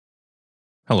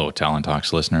Hello, Talent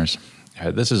Talks listeners.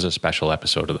 This is a special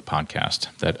episode of the podcast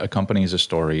that accompanies a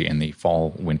story in the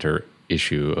fall-winter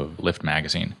issue of Lift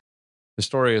magazine. The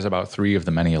story is about three of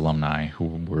the many alumni who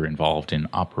were involved in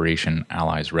Operation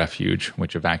Allies Refuge,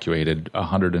 which evacuated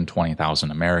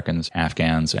 120,000 Americans,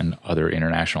 Afghans, and other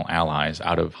international allies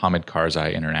out of Hamid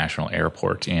Karzai International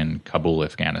Airport in Kabul,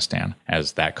 Afghanistan,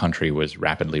 as that country was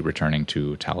rapidly returning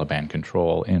to Taliban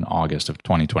control in August of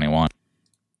 2021.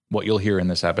 What you'll hear in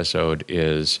this episode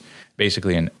is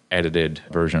basically an edited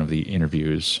version of the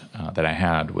interviews that I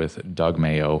had with Doug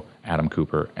Mayo, Adam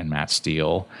Cooper, and Matt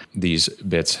Steele. These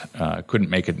bits couldn't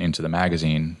make it into the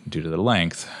magazine due to the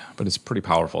length, but it's pretty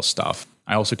powerful stuff.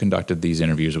 I also conducted these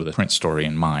interviews with a print story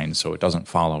in mind, so it doesn't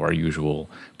follow our usual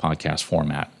podcast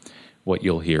format. What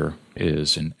you'll hear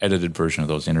is an edited version of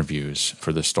those interviews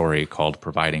for the story called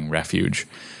Providing Refuge,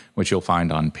 which you'll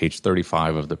find on page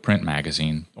 35 of the print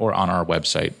magazine or on our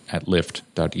website at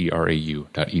lift.erau.edu.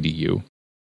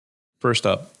 First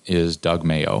up is Doug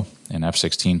Mayo, an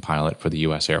F-16 pilot for the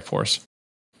U.S. Air Force.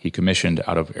 He commissioned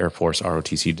out of Air Force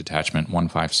ROTC Detachment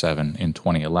 157 in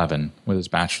 2011 with his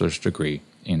bachelor's degree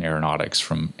in aeronautics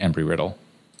from Embry-Riddle.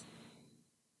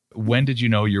 When did you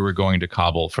know you were going to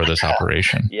Kabul for this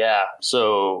operation? Yeah,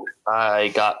 so I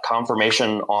got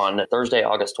confirmation on Thursday,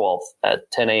 August 12th at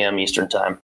 10 a.m. Eastern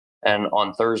Time. And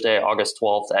on Thursday, August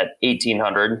 12th at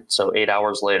 1800, so 8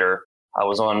 hours later, I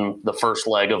was on the first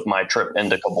leg of my trip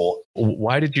into Kabul.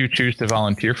 Why did you choose to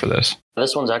volunteer for this?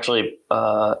 This one's actually,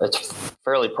 it's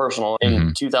fairly personal.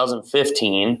 In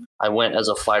 2015, I went as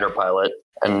a fighter pilot,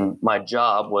 and my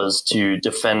job was to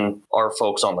defend our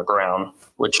folks on the ground,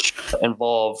 which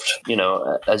involved,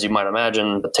 as you might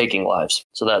imagine, taking lives.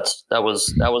 So that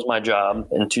was my job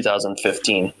in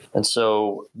 2015. And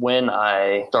so when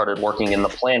I started working in the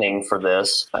planning for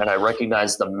this, and I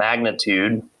recognized the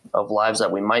magnitude of lives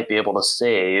that we might be able to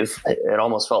save, it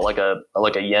almost felt like a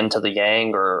yin to the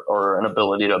yang, or an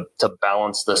ability to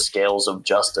balance the scales of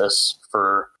justice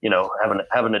for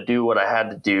having to do what I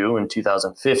had to do in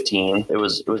 2015. It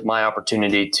was my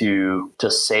opportunity to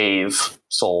save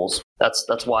souls.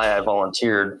 That's why I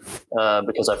volunteered,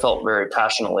 because I felt very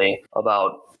passionately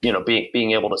about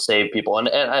being able to save people. And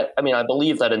I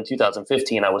believe that in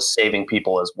 2015, I was saving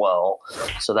people as well.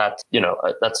 So that's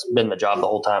been the job the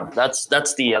whole time. That's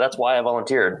why I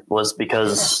volunteered, was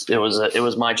because it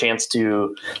was my chance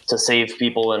to save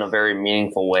people in a very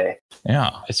meaningful way.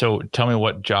 Yeah. So tell me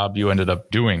what job you ended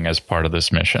up doing as part of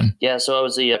this mission. Yeah. So I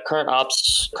was the current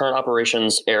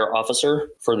operations air officer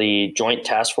for the Joint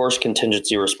Task Force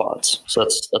Contingency Response. So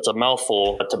that's a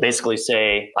mouthful to basically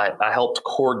say I helped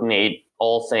coordinate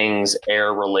all things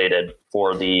air related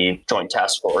for the Joint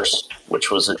Task Force, which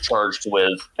was charged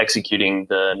with executing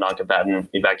the non-combatant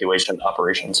evacuation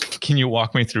operations. Can you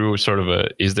walk me through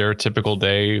is there a typical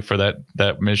day for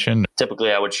that mission?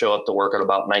 Typically, I would show up to work at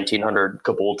about 1900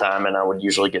 Kabul time, and I would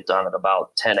usually get done at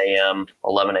about 10 a.m.,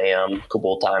 11 a.m.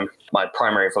 Kabul time. My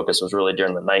primary focus was really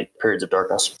during the night periods of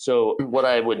darkness. So what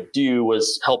I would do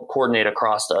was help coordinate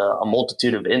across a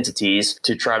multitude of entities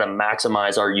to try to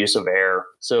maximize our use of air.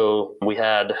 So we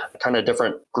had kind of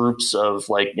different groups of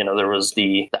there was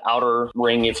the outer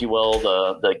ring, if you will,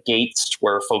 the gates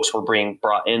where folks were being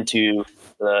brought into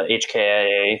the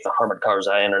HKIA, the Hamid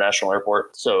Karzai International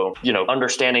Airport. So,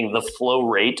 understanding the flow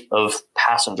rate of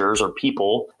passengers or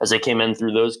people as they came in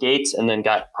through those gates and then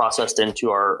got processed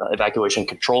into our evacuation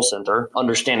control center,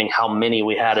 understanding how many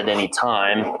we had at any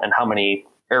time and how many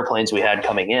airplanes we had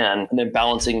coming in, and then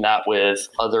balancing that with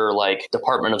other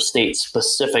Department of State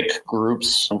specific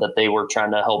groups that they were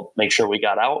trying to help make sure we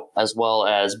got out, as well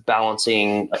as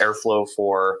balancing airflow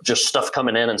for just stuff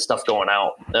coming in and stuff going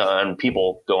out, and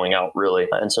people going out, really.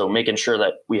 And so making sure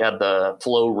that we had the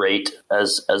flow rate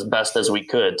as best as we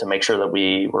could to make sure that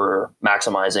we were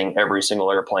maximizing every single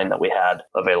airplane that we had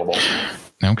available.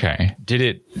 Okay. Did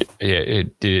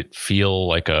it feel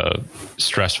like a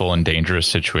stressful and dangerous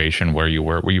situation where you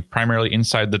were? Were you primarily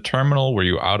inside the terminal? Were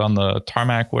you out on the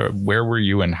tarmac? Where were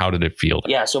you, and how did it feel?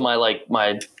 Yeah. So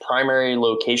my primary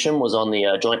location was on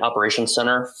the Joint Operations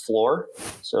Center floor.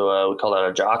 So we call that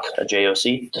a JOC, a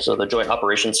JOC. So the Joint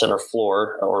Operations Center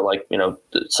floor, or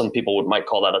some people might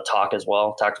call that a TOC as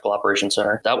well, Tactical Operations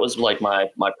Center. That was my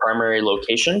primary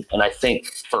location. And I think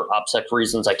for OPSEC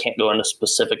reasons, I can't go into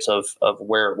specifics of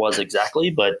where it was exactly,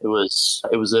 but it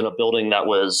was in a building that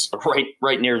was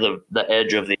right near the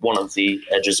edge of one of the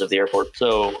edges of the airport.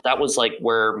 So that was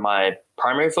where my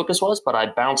primary focus was, but I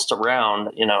bounced around,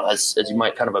 as you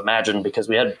might kind of imagine, because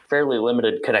we had fairly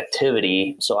limited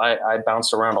connectivity. So I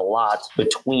bounced around a lot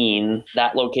between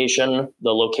that location,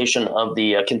 the location of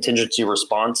the contingency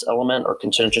response element or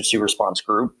contingency response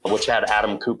group, which had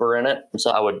Adam Cooper in it.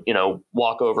 So I would,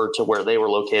 walk over to where they were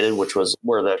located, which was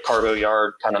where the cargo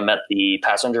yard kind of met the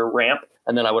passenger ramp.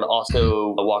 And then I would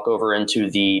also walk over into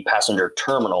the passenger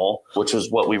terminal, which was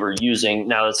what we were using.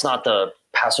 Now, it's not the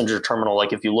passenger terminal.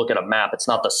 Like if you look at a map, it's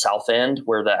not the south end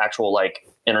where the actual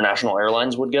international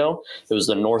airlines would go. It was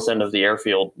the north end of the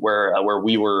airfield where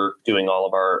we were doing all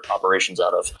of our operations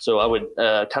out of. So I would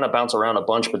kind of bounce around a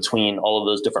bunch between all of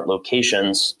those different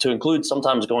locations, to include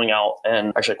sometimes going out,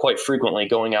 and actually quite frequently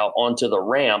going out onto the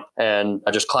ramp and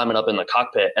just climbing up in the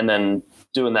cockpit and then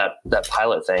doing that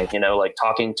pilot thing,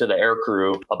 talking to the air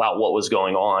crew about what was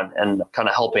going on and kind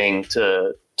of helping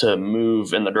to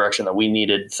move in the direction that we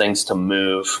needed things to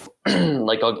move.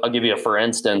 I'll give you for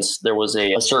instance, there was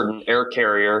a certain air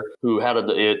carrier who had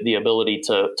the ability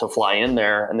to fly in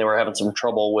there, and they were having some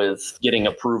trouble with getting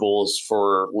approvals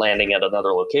for landing at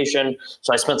another location.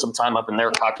 So I spent some time up in their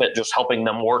cockpit just helping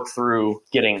them work through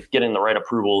getting the right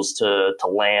approvals to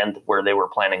land where they were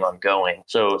planning on going.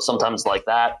 So sometimes like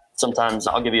that. Sometimes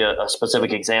I'll give you a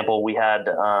specific example. We had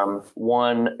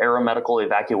one aeromedical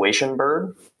evacuation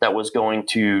bird that was going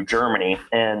to Germany.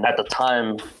 And at the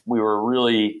time, we were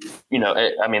really,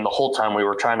 the whole time we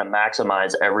were trying to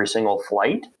maximize every single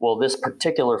flight. Well, this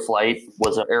particular flight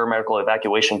was an aeromedical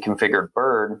evacuation configured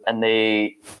bird. And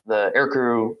the air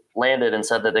crew landed and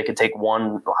said that they could take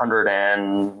 100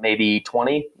 and maybe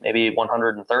 20, maybe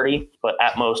 130, but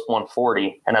at most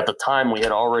 140. And at the time, we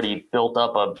had already built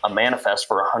up a manifest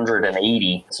for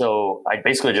 180. So I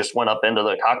basically just went up into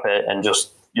the cockpit and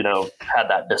just had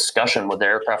that discussion with the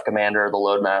aircraft commander, the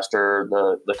loadmaster,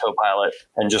 the co-pilot,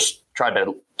 and just tried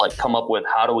to come up with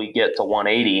how do we get to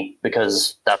 180,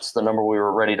 because that's the number we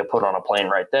were ready to put on a plane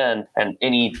right then. And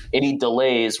any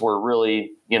delays were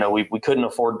really, we couldn't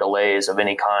afford delays of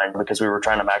any kind because we were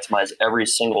trying to maximize every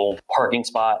single parking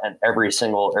spot and every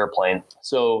single airplane.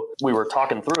 So we were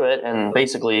talking through it, and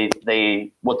basically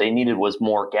what they needed was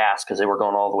more gas because they were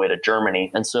going all the way to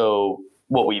Germany. And so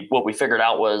what we figured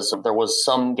out was there was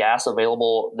some gas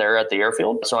available there at the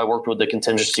airfield. So I worked with the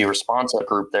contingency response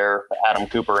group there, Adam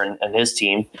Cooper and his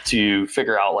team, to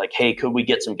figure out hey, could we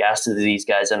get some gas to these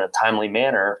guys in a timely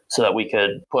manner so that we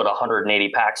could put 180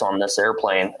 packs on this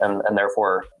airplane and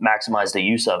therefore maximize the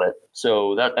use of it.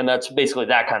 So that's basically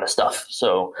that kind of stuff.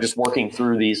 So just working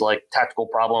through these tactical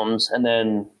problems, and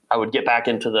then I would get back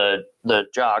into the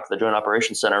JOC, the Joint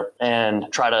Operations Center, and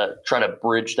try to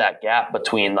bridge that gap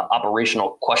between the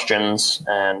operational questions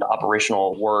and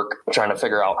operational work, trying to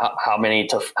figure out how many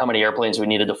airplanes we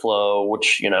needed to flow,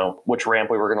 which ramp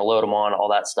we were going to load them on, all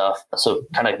that stuff. So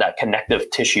kind of that connective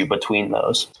tissue between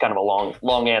those. It's kind of a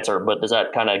long answer, but does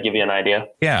that kind of give you an idea?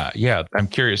 Yeah. I'm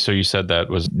curious. So you said that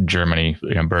was Germany,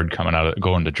 bird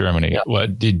going to Germany. Yeah.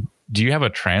 What do you have a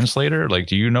translator?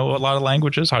 Do you know a lot of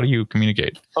languages? How do you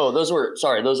communicate? Oh, those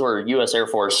were U.S. Air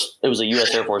Force. It was a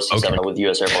U.S. Air Force C-7 with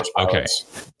U.S. Air Force pilots.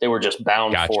 Okay. They were just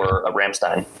bound for a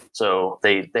Ramstein. So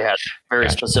they had very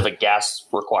specific gas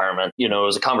requirement. It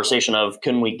was a conversation of,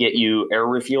 can we get you air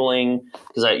refueling?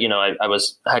 Because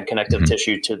I had connective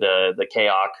tissue to the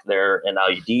KOC there in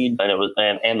Al Udeid, and it was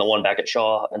and the one back at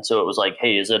Shaw. And so it was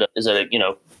hey, is it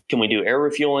can we do air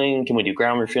refueling? Can we do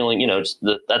ground refueling?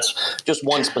 That's just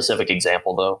one specific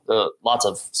example, though. Lots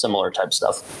of similar type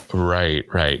stuff. Right.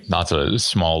 Lots of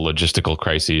small logistical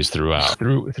crises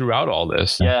throughout all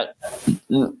this. Yeah.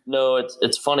 No,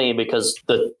 it's funny because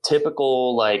the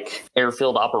typical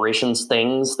airfield operations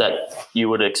things that you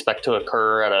would expect to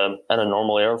occur at a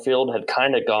normal airfield had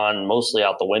kind of gone mostly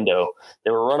out the window.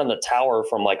 They were running the tower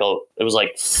from it was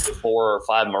 4 or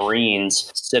 5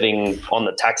 Marines sitting on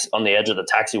the edge of the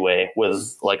taxiway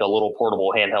with a little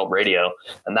portable handheld radio,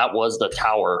 and that was the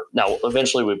tower. Now,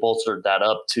 eventually we bolstered that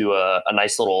up to a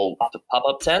nice little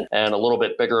pop-up tent and a little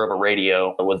bit bigger of a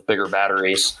radio with bigger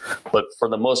batteries. But for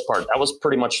the most part, that was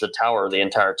pretty much the tower the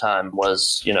entire time,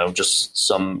 was, just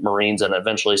some Marines and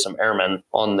eventually some airmen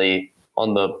in the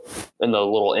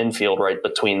little infield right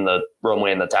between the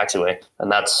runway and the taxiway.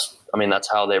 And that's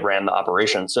how they ran the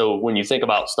operation. So when you think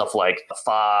about stuff like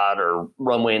FOD or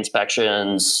runway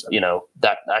inspections,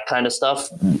 that kind of stuff,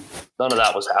 none of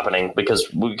that was happening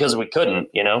because we couldn't,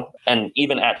 and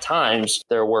even at times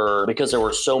because there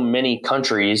were so many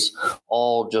countries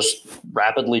all just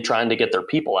rapidly trying to get their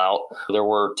people out. There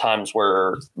were times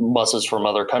where buses from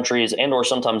other countries or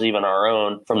sometimes even our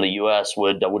own from the US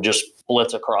would just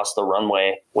blitz across the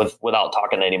runway without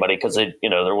talking to anybody because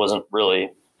there wasn't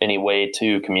really any way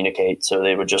to communicate. So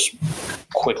they would just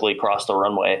quickly cross the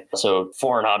runway. So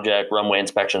foreign object, runway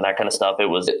inspection, that kind of stuff. It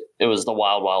was the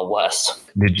wild, wild west.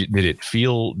 Did it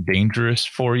feel dangerous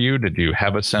for you? Did you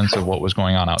have a sense of what was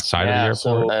going on outside of the airport?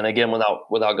 So, and again,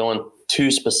 without going too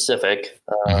specific,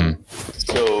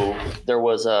 so there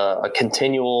was a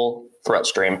continual threat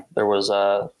stream. There was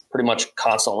pretty much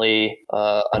constantly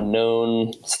a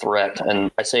known threat,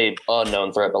 and I say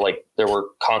unknown threat, but like there were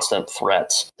constant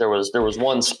threats. There was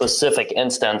one specific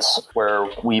instance where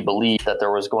we believed that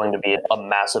there was going to be a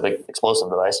massive explosive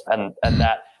device, and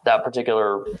that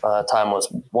particular time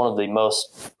was one of the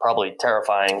most probably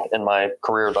terrifying in my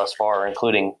career thus far,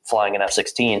 including flying an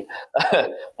F-16.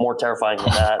 More terrifying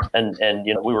than that. And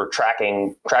we were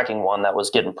tracking one that was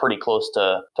getting pretty close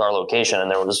to our location,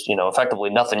 and there was effectively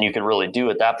nothing you could really do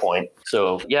at that point.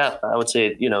 So yeah, I would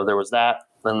say there was that.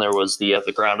 Then there was the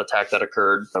ground attack that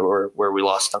occurred where we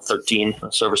lost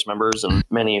 13 service members and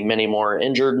many, many more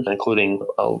injured, including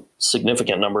a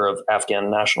significant number of Afghan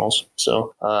nationals.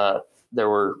 So there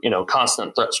were,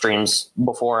 constant threat streams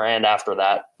before and after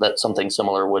that something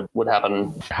similar would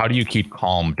happen. How do you keep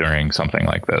calm during something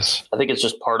like this? I think it's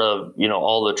just part of,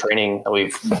 all the training that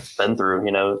we've been through,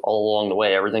 all along the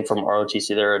way, everything from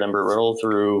ROTC there at Embry-Riddle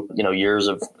through, years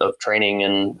of training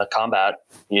in combat.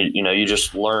 You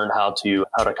just learn how to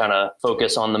kind of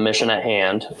focus on the mission at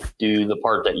hand, do the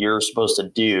part that you're supposed to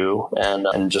do,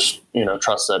 and just,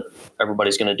 trust that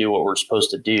everybody's going to do what we're supposed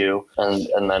to do.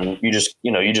 And then you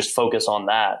just focus on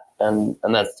that. And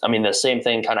that's, the same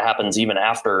thing kind of happens even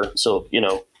after. So,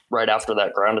 right after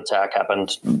that ground attack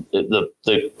happened,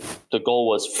 the goal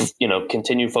was,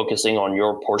 continue focusing on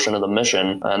your portion of the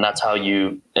mission. And that's how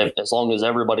as long as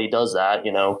everybody does that,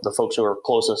 the folks who are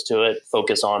closest to it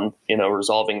focus on,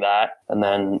 resolving that. And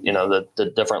then,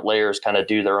 the different layers kind of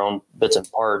do their own bits and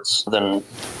parts. Then,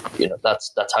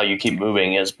 that's how you keep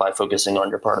moving, is by focusing on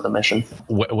your part of the mission.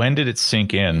 When did it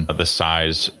sink in, the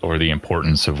size or the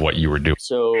importance of what you were doing?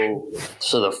 So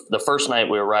the first night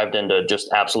we arrived into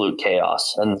just absolute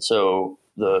chaos. And so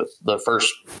the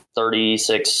first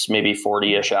 36, maybe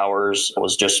 40-ish hours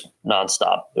was just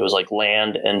nonstop. It was like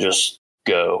land and just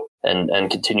go and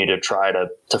continue to try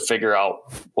to figure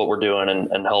out what we're doing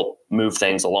and help move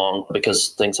things along, because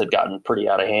things had gotten pretty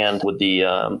out of hand with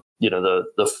the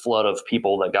flood of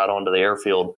people that got onto the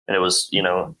airfield. And it was,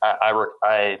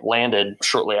 I landed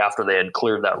shortly after they had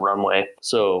cleared that runway.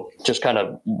 So just kind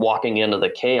of walking into the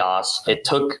chaos, it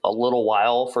took a little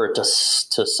while for it to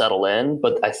settle in.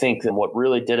 But I think that what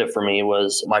really did it for me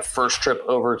was my first trip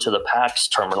over to the PAX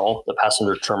terminal, the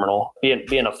passenger terminal.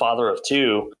 Being a father of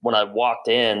two, when I walked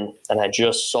in and I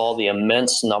just saw the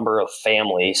immense number of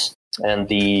families and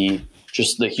the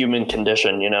human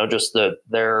condition, just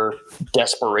their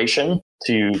desperation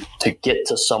to get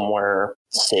to somewhere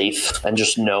safe, and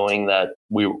just knowing that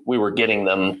we were getting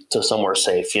them to somewhere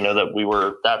safe,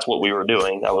 that's what we were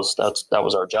doing. That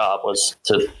was our job, was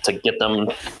to get them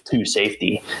to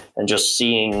safety. And just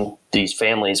seeing these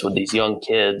families with these young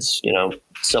kids,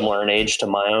 similar in age to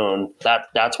my own,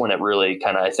 that's when it really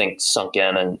kind of, I think, sunk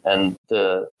in, and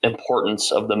the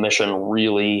importance of the mission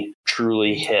really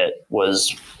truly hit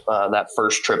was that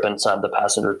first trip inside the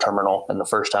passenger terminal, and the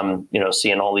first time,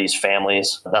 seeing all these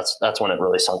families. That's when it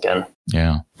really sunk in.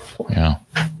 Yeah.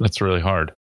 That's really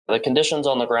hard. The conditions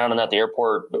on the ground and at the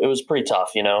airport, it was pretty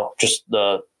tough, just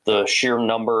the sheer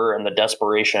number and the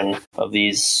desperation of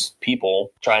these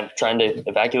people trying to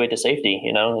evacuate to safety,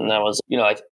 and that was,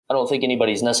 I don't think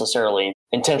anybody's necessarily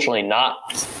intentionally not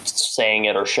saying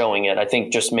it or showing it. I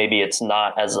think just maybe it's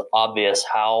not as obvious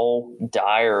how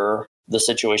dire the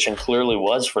situation clearly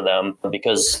was for them,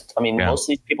 because most of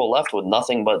these people left with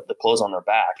nothing but the clothes on their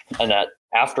back. And that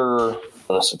after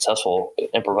the successful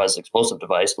improvised explosive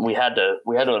device, we had to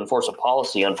enforce a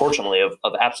policy, unfortunately,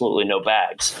 of absolutely no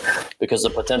bags, because the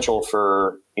potential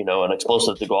for an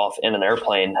explosive to go off in an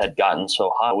airplane had gotten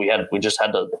so high. We just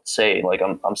had to say, like,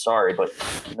 I'm sorry, but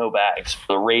no bags.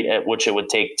 The rate at which it would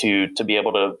take to be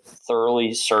able to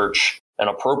thoroughly search and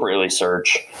appropriately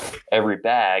search every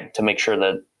bag to make sure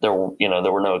that there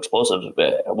were no explosives,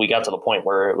 we got to the point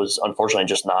where it was unfortunately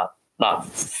just not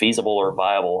feasible or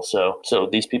viable. So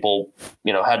these people,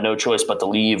 had no choice but to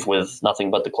leave with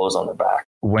nothing but the clothes on their back.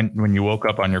 When you woke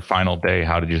up on your final day,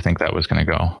 how did you think that was going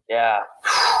to go? Yeah.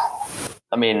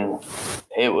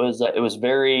 It was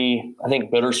very, I think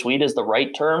bittersweet is the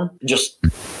right term. Just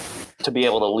to be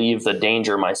able to leave the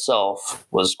danger myself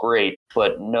was great.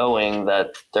 but knowing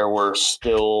that there were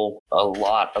still a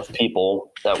lot of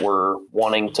people that were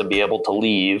wanting to be able to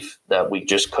leave that we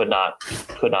just could not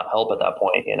help at that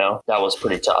point, that was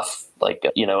pretty tough.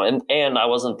 And I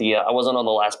wasn't on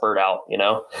the last bird out,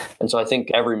 and so I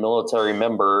think every military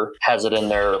member has it in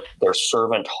their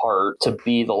servant heart to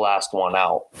be the last one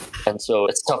out. And so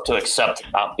it's tough to accept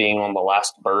not being on the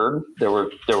last bird. There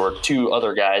were two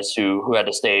other guys who had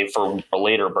to stay for a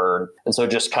later bird. And so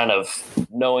just kind of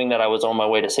knowing that I was on my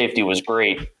way to safety was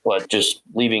great, but just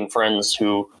leaving friends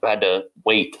who had to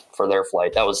wait for their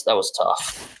flight, that was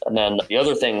tough. And then the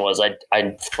other thing was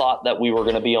I thought that we were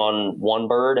going to be on one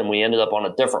bird, and we ended up on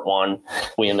a different one.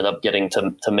 We ended up getting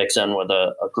to mix in with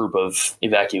a group of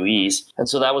evacuees. And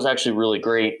so that was actually really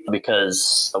great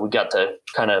because we got to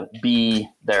kind of be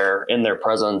there in their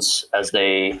presence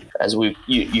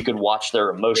you could watch their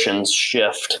emotions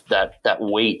shift, that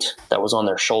weight that was on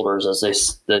their shoulders as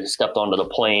they stepped onto the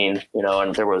plane,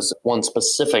 and there was one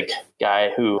specific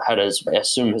guy who had I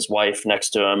assume his wife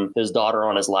next to him, his daughter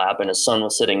on his lap, and his son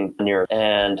was sitting near.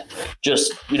 And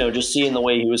just seeing the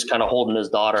way he was kind of holding his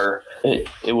daughter,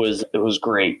 it was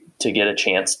great to get a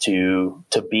chance to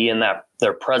be in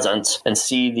their presence and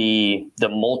see the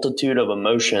multitude of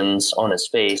emotions on his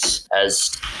face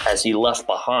as he left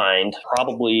behind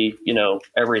probably,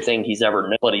 everything he's ever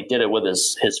known, but he did it with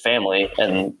his family,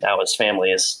 and now his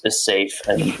family is safe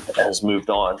and has moved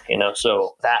on,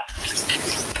 so that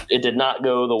it did not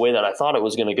go the way that I thought it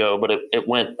was going to go, but it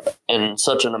went in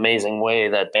such an amazing way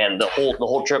that, man, the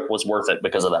whole trip was worth it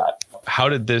because of that. How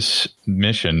did this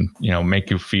mission, make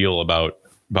you feel about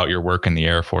your work in the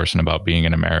Air Force and about being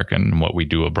an American and what we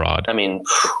do abroad? I mean,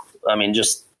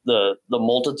 just the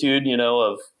multitude,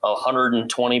 of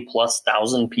 120 plus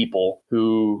thousand people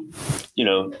who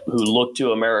look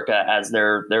to America as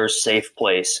their safe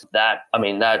place. That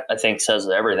I think says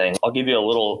everything. I'll give you a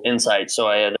little insight. So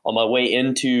I had, on my way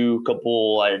into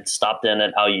Kabul, I had stopped in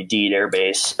at Al Udeid Air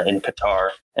Base in Qatar.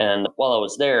 And while I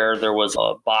was there was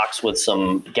a box with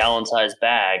some gallon-sized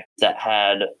bags that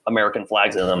had American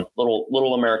flags in them,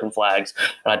 little American flags.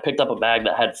 And I picked up a bag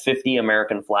that had 50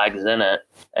 American flags in it.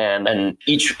 And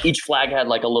each flag had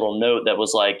like a little note that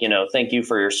was like, thank you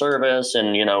for your service,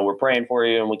 and we're praying for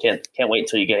you, and we can't wait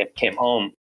till you came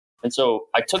home. And so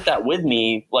I took that with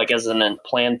me, like as a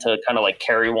plan to kind of like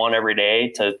carry one every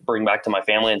day to bring back to my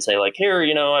family and say like, here,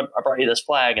 I brought you this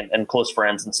flag, and close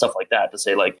friends and stuff like that, to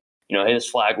say like, hey, this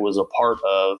flag was a part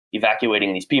of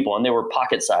evacuating these people, and they were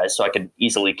pocket sized, so I could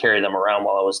easily carry them around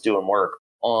while I was doing work.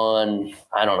 On,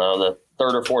 I don't know, the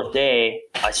third or fourth day,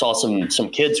 I saw some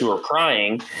kids who were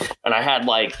crying, and I had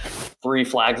like 3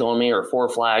 flags on me or 4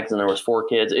 flags, and there was 4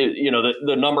 kids.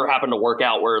 The number happened to work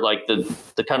out where like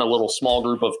the kind of little small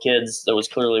group of kids, there was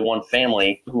clearly one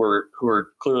family who were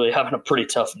clearly having a pretty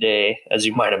tough day, as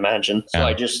you might imagine. So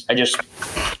I just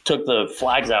took the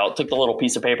flags out, took the little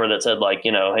piece of paper that said like,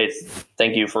 hey,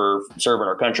 thank you for serving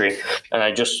our country. And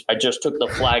I just took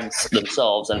the flags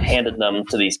themselves and handed them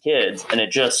to these kids. And it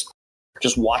just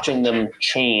watching them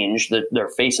change, their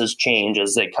faces change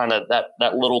as they kind of,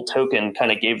 that little token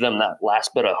kind of gave them that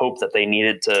last bit of hope that they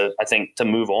needed to, I think, to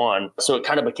move on. So it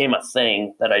kind of became a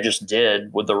thing that I just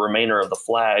did with the remainder of the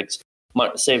flags.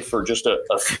 Saved for just a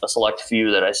select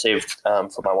few that I saved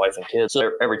for my wife and kids.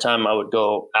 So every time I would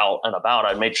go out and about,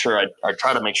 I'd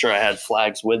try to make sure I had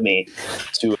flags with me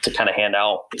to kind of hand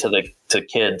out to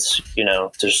kids,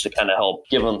 just to kind of help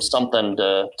give them something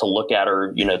to look at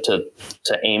or,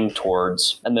 to aim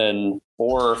towards. And then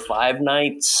 4 or 5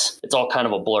 nights, it's all kind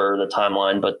of a blur, the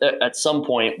timeline, but at some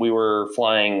point we were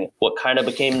flying what kind of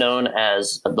became known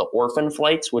as the orphan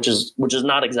flights, which is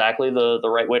not exactly the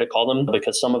right way to call them,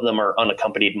 because some of them are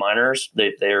unaccompanied minors.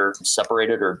 They're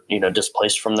separated or,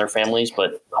 displaced from their families,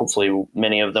 but hopefully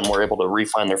many of them were able to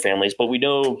re-find their families. But we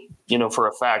know, for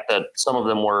a fact that some of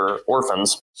them were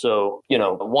orphans. So,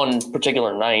 one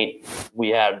particular night we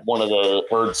had one of the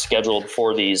birds scheduled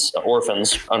for these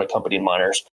orphans, unaccompanied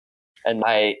minors. And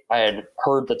I had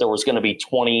heard that there was going to be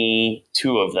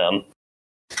 22 of them.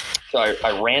 So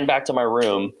I ran back to my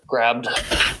room, grabbed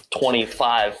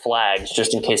 25 flags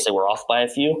just in case they were off by a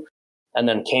few, and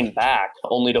then came back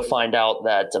only to find out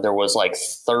that there was like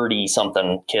 30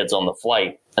 something kids on the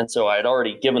flight. And so I had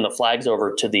already given the flags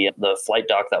over to the flight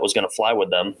doc that was going to fly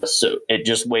with them. So it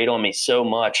just weighed on me so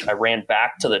much. I ran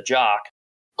back to the jock,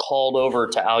 called over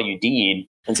to Al Udeid,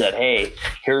 and said, hey,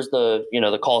 here's the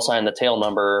call sign, the tail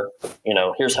number,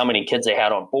 here's how many kids they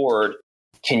had on board.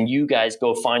 can you guys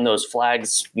go find those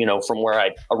flags, from where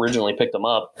I originally picked them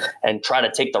up and try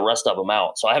to take the rest of them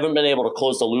out? So I haven't been able to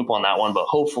close the loop on that one, but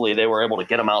hopefully they were able to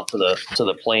get them out to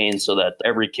the plane so that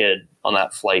every kid on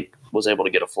that flight was able to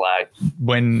get a flag.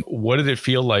 What did it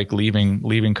feel like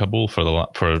leaving Kabul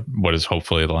for what is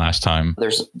hopefully the last time?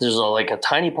 There's a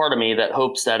tiny part of me that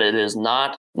hopes that it is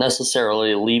not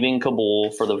necessarily leaving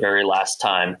Kabul for the very last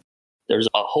time. There's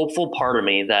a hopeful part of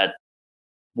me that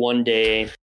one day,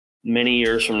 many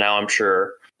years from now, I'm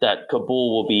sure that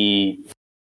Kabul will be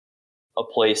a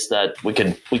place that we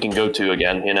can go to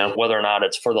again, whether or not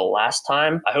it's for the last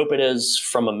time. I hope it is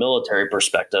from a military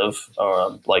perspective,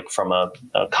 or like from a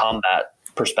combat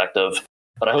perspective,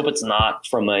 but I hope it's not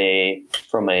from a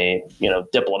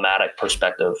diplomatic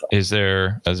perspective. Is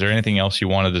there anything else you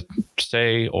wanted to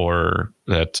say, or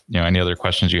that, any other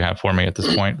questions you have for me at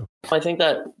this point? I think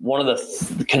that one of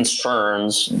the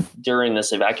concerns during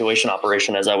this evacuation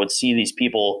operation, as I would see these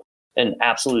people in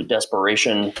absolute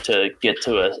desperation to get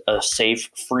to a safe,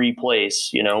 free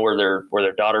place, where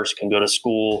their daughters can go to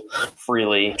school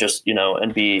freely, just,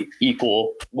 and be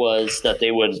equal, was that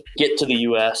they would get to the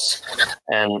U.S.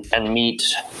 and meet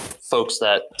folks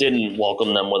that didn't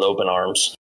welcome them with open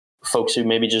arms. Folks who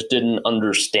maybe just didn't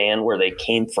understand where they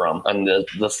came from and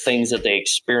the things that they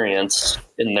experienced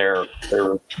in their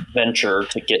venture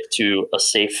to get to a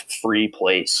safe, free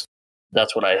place.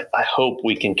 That's what I hope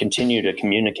we can continue to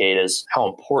communicate, is how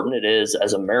important it is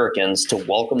as Americans to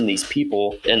welcome these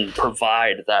people and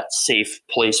provide that safe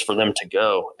place for them to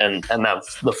go, and that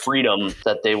the freedom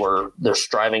that they're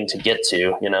striving to get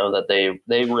to, that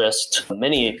they risked.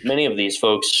 Many of these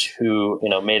folks who,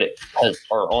 made it,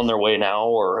 are on their way now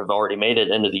or have already made it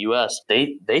into the U.S.,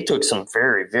 they took some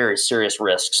very, very serious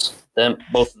risks.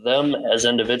 Both them as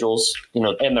individuals,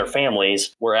 and their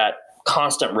families were at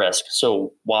constant risk.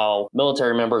 So while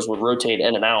military members would rotate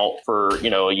in and out for,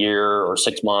 a year or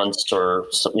 6 months or,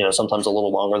 sometimes a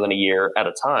little longer than a year at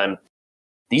a time,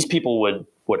 these people would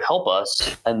help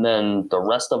us. And then the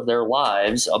rest of their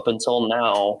lives up until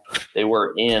now, they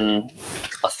were in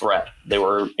a threat. They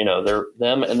were,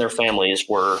 them and their families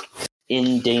were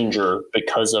in danger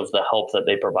because of the help that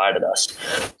they provided us.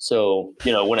 So,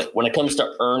 when it comes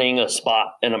to earning a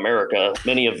spot in America,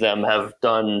 many of them have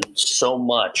done so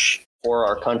much for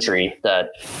our country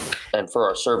and for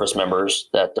our service members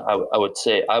that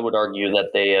I would argue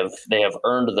that they have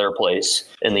earned their place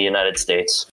in the United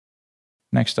States.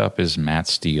 Next up is Matt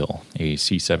Steele, a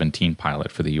C-17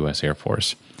 pilot for the U.S. Air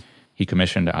Force. He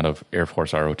commissioned out of Air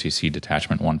Force ROTC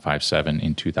Detachment 157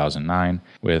 in 2009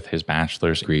 with his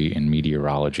bachelor's degree in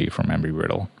meteorology from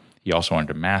Embry-Riddle. He also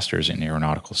earned a master's in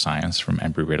aeronautical science from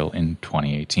Embry-Riddle in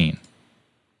 2018.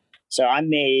 So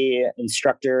I'm a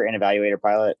instructor and evaluator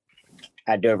pilot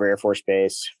at Dover Air Force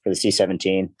Base for the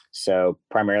C-17. So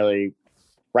primarily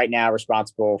right now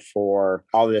responsible for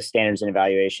all of the standards and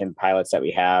evaluation pilots that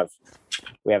we have.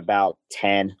 We have about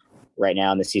 10 right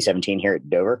now in the C-17 here at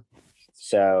Dover.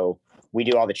 So we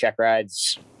do all the check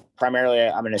rides. Primarily,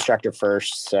 I'm an instructor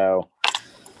first. So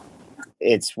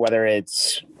whether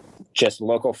it's just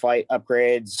local flight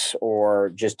upgrades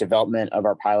or just development of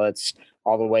our pilots,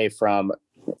 all the way from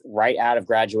right out of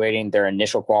graduating their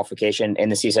initial qualification in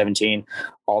the C-17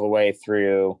 all the way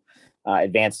through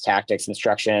advanced tactics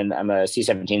instruction. I'm a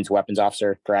C-17's weapons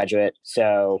officer graduate.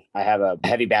 So I have a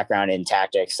heavy background in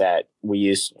tactics that we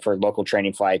use for local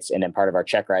training flights. And then part of our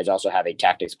check rides also have a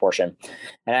tactics portion.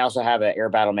 And I also have an air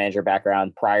battle manager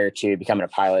background prior to becoming a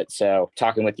pilot. So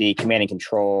talking with the command and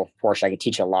control portion, I can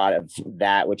teach a lot of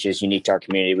that, which is unique to our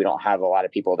community. We don't have a lot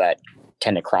of people that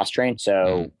tend to cross train.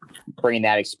 So bringing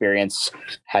that experience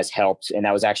has helped. And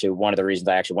that was actually one of the reasons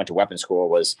I actually went to weapons school,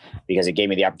 was because it gave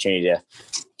me the opportunity to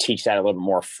teach that a little bit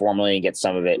more formally and get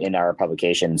some of it in our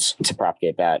publications to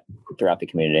propagate that throughout the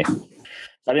community.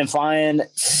 I've been flying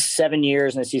 7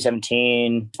 years in the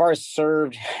C-17. As far as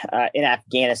served in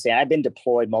Afghanistan, I've been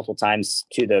deployed multiple times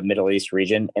to the Middle East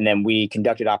region, and then we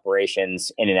conducted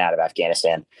operations in and out of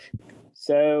Afghanistan.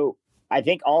 So I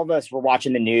think all of us were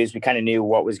watching the news. We kind of knew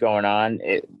what was going on.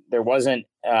 There wasn't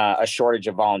a shortage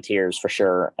of volunteers for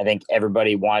sure. I think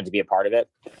everybody wanted to be a part of it.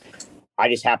 I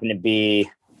just happened to be,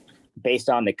 based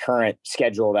on the current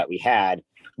schedule that we had,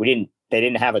 they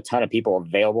didn't have a ton of people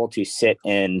available to sit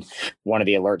in one of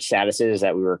the alert statuses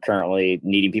that we were currently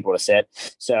needing people to sit.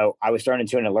 So I was thrown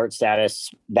into an alert status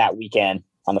that weekend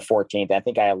on the 14th. I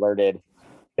think I alerted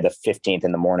the 15th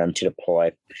in the morning to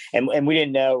deploy. And we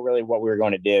didn't know really what we were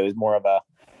going to do. It was more of a,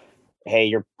 hey,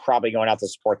 you're probably going out to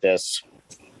support this.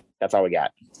 That's all we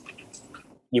got.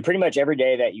 You pretty much every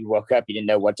day that you woke up, you didn't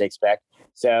know what to expect.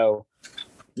 So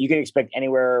you could expect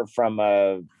anywhere from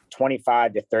a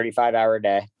 25 to 35 hour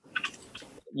day.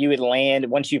 you would land,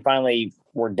 once you finally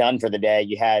were done for the day,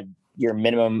 you had your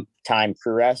minimum time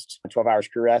crew rest, 12 hours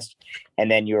crew rest, and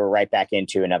then you were right back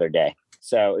into another day.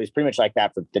 So it was pretty much like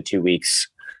that for the 2 weeks.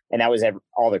 And that was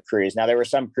all the crews. Now, there were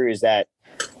some crews that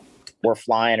were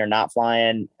flying or not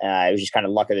flying. It was just kind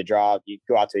of luck of the draw. You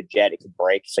go out to a jet, it could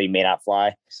break, so you may not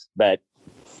fly. But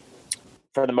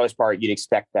for the most part, you'd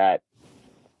expect that,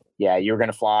 yeah, you're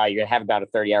going to fly. You're going to have about a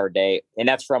 30-hour day. And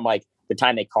that's from like the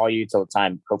time they call you till the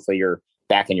time, hopefully, you're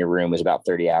back in your room is about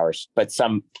 30 hours. But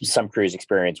some crews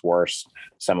experience worse,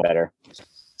 some better.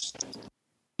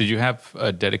 Did you have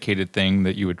a dedicated thing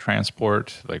that you would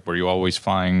transport? Like, were you always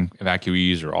flying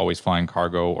evacuees or always flying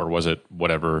cargo, or was it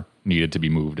whatever needed to be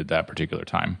moved at that particular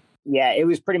time? Yeah, it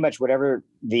was pretty much whatever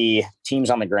the teams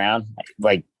on the ground.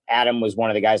 Like Adam was one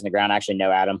of the guys on the ground. I actually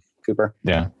know Adam Cooper.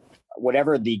 Yeah.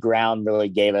 Whatever the ground really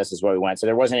gave us is what we went. So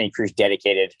there wasn't any crews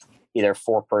dedicated either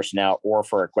for personnel or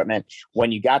for equipment.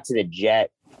 When you got to the jet,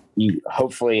 you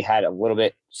hopefully had a little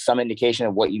bit, some indication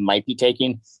of what you might be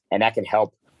taking, and that could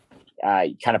help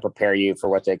kind of prepare you for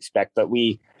what to expect. But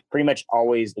we pretty much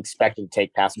always expected to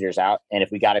take passengers out. And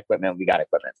if we got equipment, we got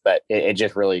equipment. But it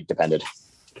just really depended.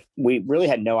 We really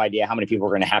had no idea how many people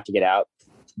were going to have to get out.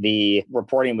 The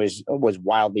reporting was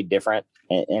wildly different.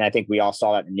 And I think we all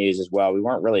saw that in the news as well. We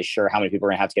weren't really sure how many people were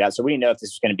going to have to get out. So we didn't know if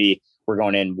this was going to be, we're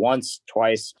going in once,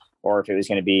 twice, or if it was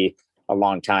going to be a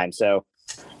long time. So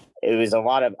it was a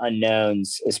lot of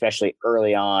unknowns, especially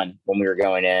early on when we were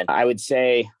going in. I would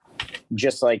say,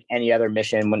 just like any other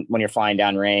mission, when you're flying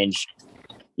downrange,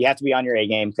 you have to be on your A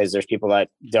game because there's people that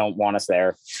don't want us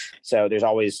there. So there's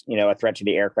always, a threat to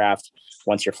the aircraft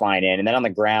once you're flying in. And then on the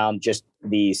ground, just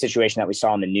the situation that we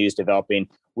saw in the news developing,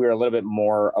 we were a little bit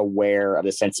more aware of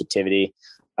the sensitivity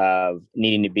of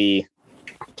needing to be,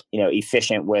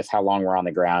 efficient with how long we're on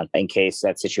the ground in case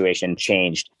that situation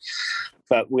changed.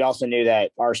 But we also knew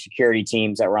that our security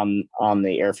teams that were on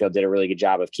the airfield did a really good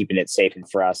job of keeping it safe and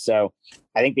for us. So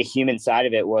I think the human side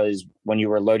of it was when you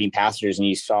were loading passengers and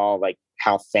you saw like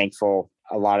how thankful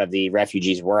a lot of the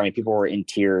refugees were. I mean, people were in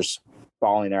tears,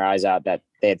 bawling their eyes out that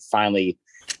they had finally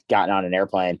gotten on an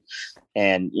airplane.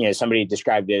 And, somebody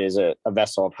described it as a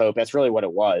vessel of hope. That's really what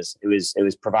it was. It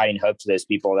was providing hope to those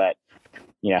people that,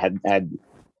 had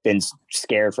been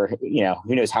scared for,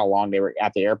 who knows how long they were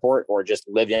at the airport or just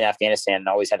lived in Afghanistan and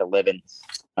always had to live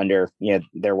under,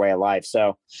 their way of life.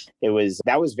 So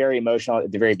that was very emotional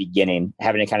at the very beginning,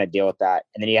 having to kind of deal with that.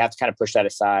 And then you have to kind of push that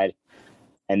aside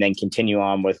and then continue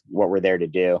on with what we're there to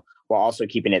do while also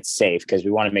keeping it safe. Cause we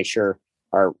want to make sure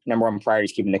our number one priority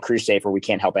is keeping the crew safe where we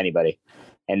can't help anybody.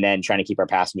 And then trying to keep our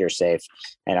passengers safe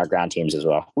and our ground teams as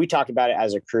well. We talked about it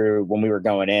as a crew when we were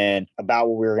going in about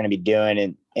what we were going to be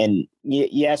doing. And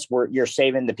yes, you're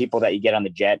saving the people that you get on the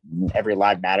jet. Every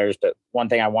life matters. But one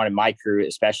thing I wanted my crew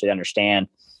especially to understand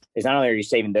is not only are you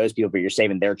saving those people, but you're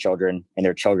saving their children and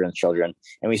their children's children.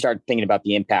 And we start thinking about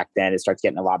the impact then. It starts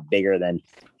getting a lot bigger than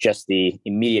just the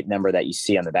immediate number that you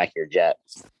see on the back of your jet.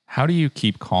 How do you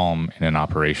keep calm in an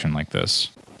operation like this?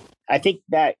 I think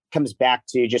that comes back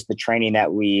to just the training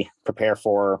that we prepare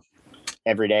for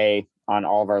every day on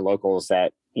all of our locals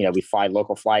that, we fly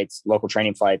local flights, local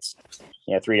training flights,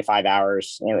 3 to 5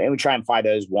 hours. And we try and fly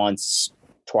those once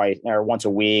a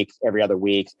week, every other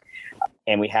week.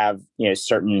 And we have,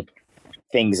 certain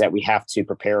things that we have to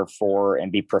prepare for and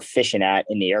be proficient at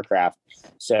in the aircraft.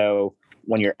 So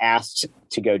when you're asked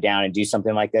to go down and do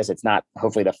something like this, it's not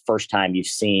hopefully the first time you've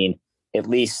seen at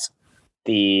least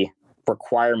the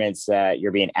requirements that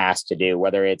you're being asked to do,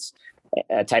 whether it's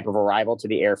a type of arrival to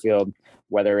the airfield,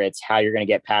 whether it's how you're going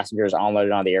to get passengers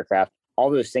unloaded on the aircraft, all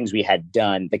those things we had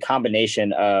done, the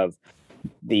combination of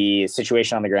the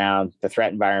situation on the ground, the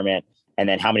threat environment, and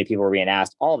then how many people were being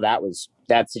asked, all of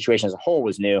that situation as a whole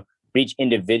was new. But each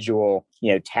individual,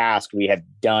 task we had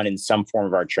done in some form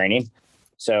of our training.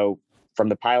 So from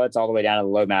the pilots all the way down to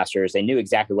the loadmasters, they knew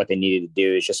exactly what they needed to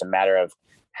do. It's just a matter of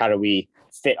how do we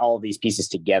fit all of these pieces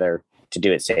together to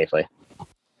do it safely.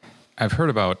 I've heard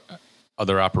about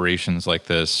other operations like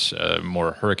this,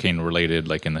 more hurricane related,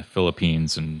 like in the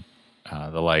Philippines and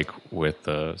the like, with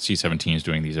the C-17s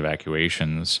doing these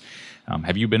evacuations.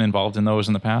 Have you been involved in those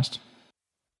in the past?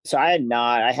 So I had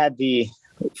not. I had the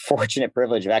fortunate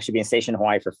privilege of actually being stationed in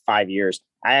Hawaii for 5 years.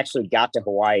 I actually got to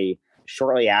Hawaii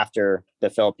shortly after the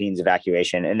Philippines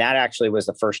evacuation. And that actually was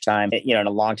the first time, in a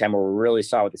long time where we really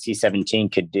saw what the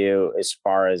C-17 could do as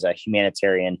far as a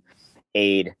humanitarian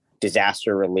aid,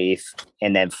 disaster relief,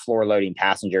 and then floor loading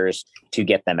passengers to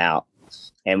get them out.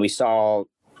 And we saw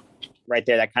right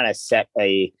there that kind of set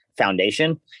a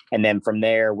foundation. And then from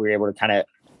there, we were able to kind of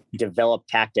develop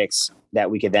tactics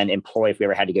that we could then employ if we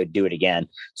ever had to go do it again.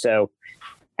 So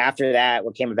After that,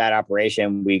 what came of that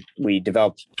operation, we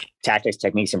developed tactics,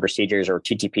 techniques, and procedures, or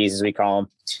TTPs as we call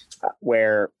them,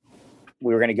 where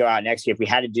we were going to go out and execute. If we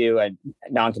had to do a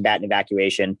non-combatant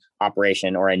evacuation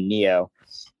operation or a NEO,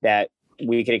 that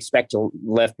we could expect to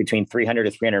lift between 300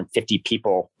 to 350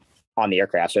 people on the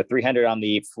aircraft. So 300 on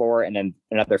the floor and then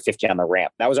another 50 on the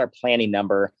ramp. That was our planning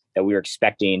number that we were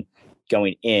expecting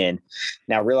going in.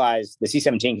 Now realize the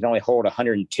C-17 can only hold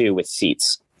 102 with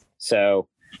seats. So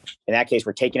in that case,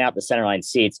 we're taking out the centerline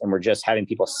seats and we're just having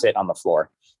people sit on the floor.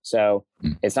 So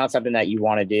it's not something that you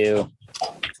want to do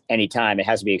anytime. It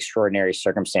has to be extraordinary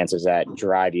circumstances that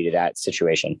drive you to that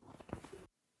situation.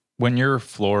 When you're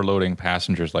floor loading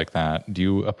passengers like that, do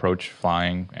you approach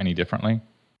flying any differently?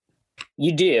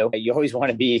 You do. You always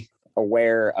want to be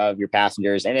aware of your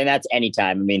passengers. And then that's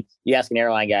anytime. I mean, you ask an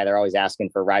airline guy, they're always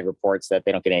asking for ride reports that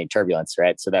they don't get any turbulence,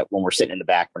 right? So that when we're sitting in the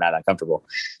back, we're not uncomfortable.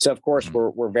 So of course,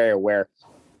 we're very aware.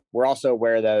 We're also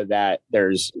aware, though, that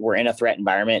we're in a threat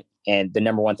environment, and the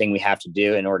number one thing we have to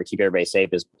do in order to keep everybody safe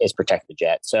is protect the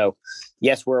jet. So,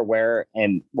 yes, we're aware,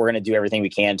 and we're going to do everything we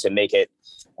can to make it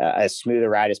as smooth a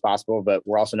ride as possible, but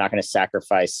we're also not going to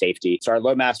sacrifice safety. So our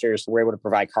loadmasters were able to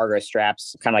provide cargo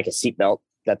straps, kind of like a seatbelt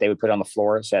that they would put on the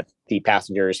floor so that the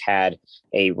passengers had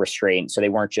a restraint. So they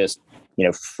weren't just,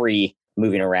 free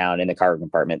moving around in the cargo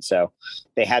compartment. So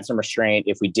they had some restraint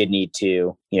if we did need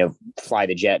to, fly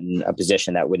the jet in a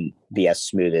position that wouldn't be as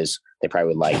smooth as they probably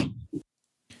would like.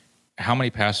 How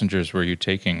many passengers were you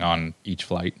taking on each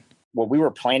flight? What we were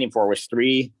planning for was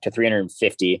 300 to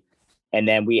 350. And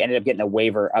then we ended up getting a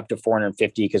waiver up to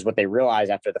 450 because what they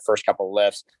realized after the first couple of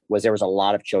lifts was there was a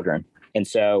lot of children. And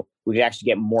so we could actually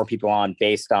get more people on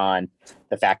based on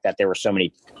the fact that there were so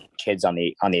many kids on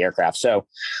the aircraft. So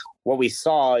what we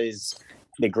saw is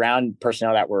the ground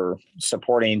personnel that were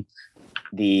supporting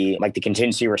the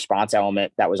contingency response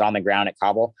element that was on the ground at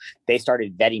Kabul, they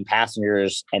started vetting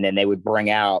passengers, and then they would bring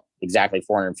out exactly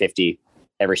 450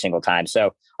 every single time.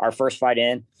 So our first flight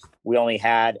in, we only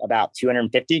had about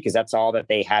 250 because that's all that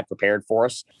they had prepared for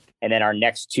us. And then our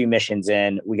next two missions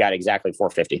in, we got exactly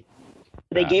 450.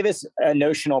 They gave us a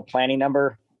notional planning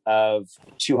number of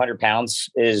 200 pounds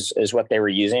is what they were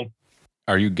using.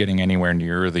 Are you getting anywhere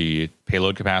near the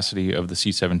payload capacity of the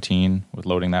C-17 with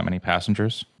loading that many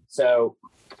passengers? So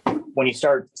when you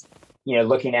start,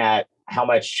 looking at how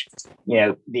much,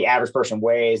 the average person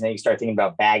weighs, and then you start thinking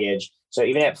about baggage. So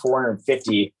even at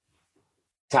 450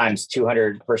 times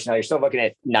 200 personnel, you're still looking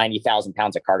at 90,000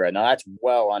 pounds of cargo. Now that's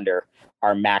well under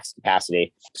our max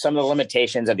capacity. Some of the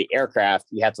limitations of the aircraft,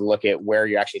 you have to look at where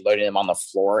you're actually loading them on the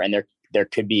floor, and there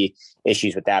could be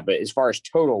issues with that. But as far as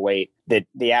total weight,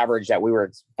 the average that we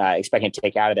were expecting to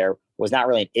take out of there was not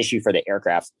really an issue for the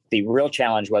aircraft. The real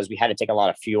challenge was we had to take a lot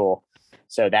of fuel.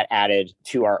 So that added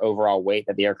to our overall weight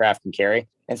that the aircraft can carry.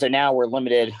 And so now we're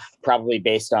limited probably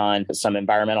based on some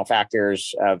environmental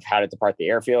factors of how to depart the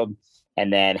airfield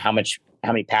and then how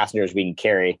many passengers we can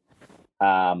carry.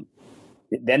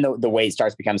 Then the weight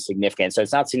starts to become significant. So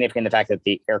it's not significant the fact that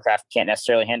the aircraft can't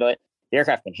necessarily handle it. The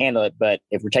aircraft can handle it, but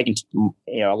if we're taking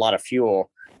a lot of fuel,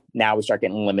 now we start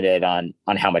getting limited on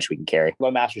how much we can carry.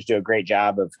 Loadmasters do a great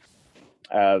job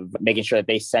of making sure that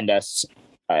they send us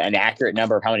an accurate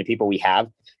number of how many people we have,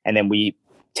 and then we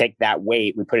take that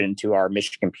weight, we put it into our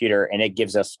mission computer, and it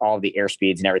gives us all of the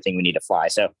airspeeds and everything we need to fly.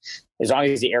 So as long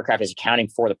as the aircraft is accounting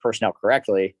for the personnel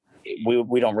correctly,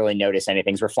 we don't really notice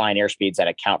anything. We're flying airspeeds that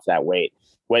account for that weight.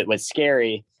 What's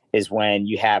scary is when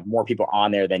you have more people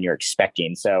on there than you're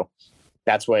expecting. So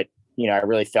that's what, I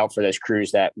really felt for those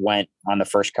crews that went on the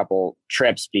first couple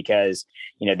trips because,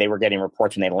 they were getting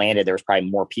reports when they landed, there was probably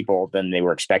more people than they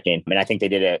were expecting. And I think they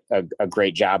did a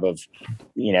great job of,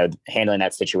 handling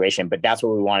that situation, but that's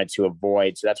what we wanted to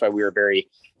avoid. So that's why we were very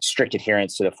strict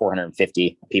adherence to the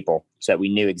 450 people so that we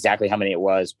knew exactly how many it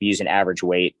was, we used an average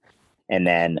weight, and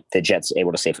then the jet's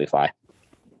able to safely fly.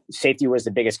 Safety was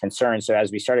the biggest concern. So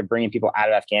as we started bringing people out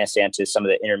of Afghanistan to some of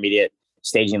the intermediate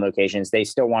staging locations, they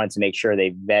still wanted to make sure they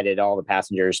vetted all the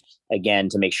passengers again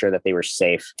to make sure that they were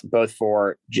safe, both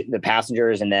for the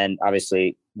passengers and then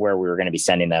obviously where we were going to be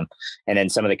sending them. And then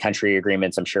some of the country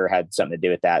agreements, I'm sure, had something to do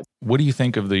with that. What do you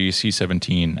think of the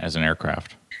C-17 as an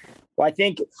aircraft? Well, I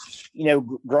think,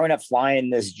 growing up flying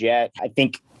this jet, I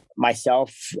think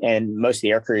myself and most of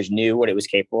the air crews knew what it was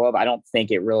capable of. I don't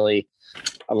think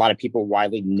a lot of people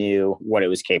widely knew what it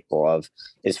was capable of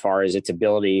as far as its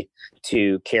ability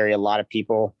to carry a lot of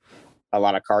people, a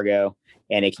lot of cargo,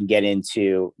 and it can get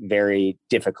into very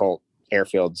difficult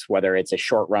airfields, whether it's a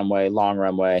short runway, long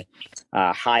runway.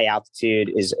 High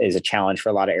altitude is a challenge for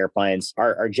a lot of airplanes.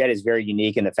 Our jet is very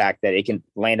unique in the fact that it can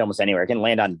land almost anywhere. It can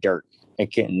land on dirt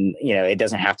It can, it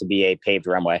doesn't have to be a paved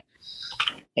runway.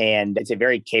 And it's a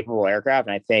very capable aircraft.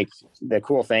 And I think the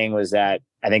cool thing was that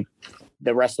I think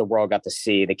the rest of the world got to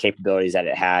see the capabilities that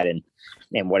it had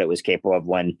and what it was capable of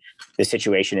when the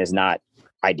situation is not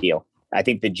ideal. I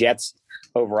think the jets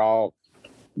overall,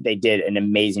 they did an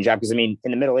amazing job because, in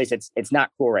the Middle East, it's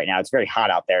not cool right now. It's very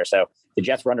hot out there. So the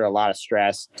jets were under a lot of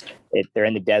stress. They're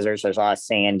in the desert, so there's a lot of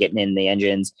sand getting in the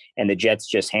engines, and the jets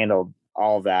just handled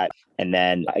all of that. And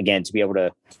then again, to be able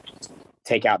to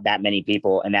take out that many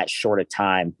people in that short a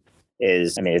time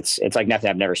is, it's like nothing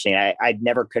I've never seen. I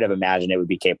never could have imagined it would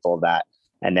be capable of that.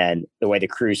 And then the way the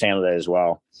crews handled it as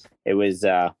well. It was,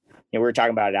 we were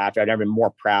talking about it after. I've never been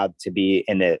more proud to be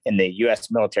in the U.S.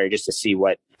 military just to see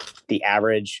what the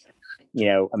average,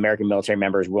 American military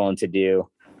member is willing to do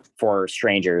for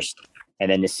strangers,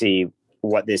 and then to see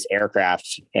what this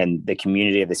aircraft and the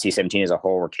community of the C-17 as a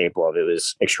whole were capable of. It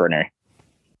was extraordinary.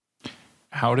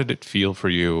 How did it feel for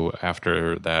you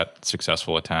after that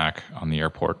successful attack on the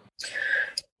airport?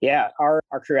 Yeah, our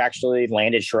crew actually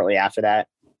landed shortly after that.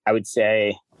 I would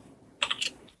say,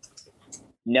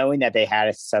 knowing that they had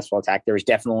a successful attack, there was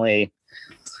definitely,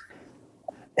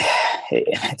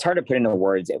 it's hard to put into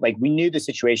words. Like, we knew the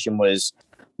situation was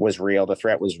real. The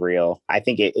threat was real. I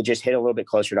think it just hit a little bit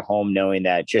closer to home, knowing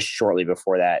that just shortly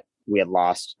before that, we had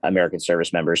lost American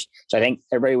service members. So I think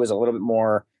everybody was a little bit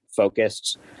more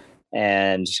focused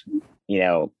and,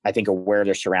 I think aware of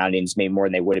their surroundings, maybe more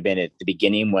than they would have been at the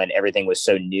beginning when everything was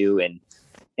so new and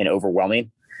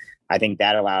overwhelming. I think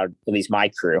that allowed at least my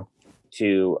crew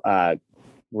to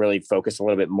really focus a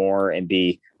little bit more and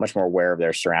be much more aware of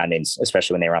their surroundings,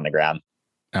 especially when they were on the ground.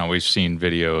 Now, we've seen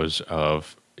videos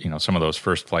of, some of those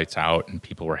first flights out and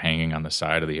people were hanging on the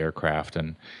side of the aircraft.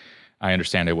 And I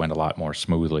understand it went a lot more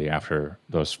smoothly after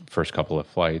those first couple of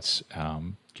flights.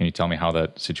 Can you tell me how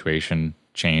that situation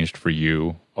changed for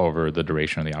you over the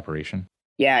duration of the operation?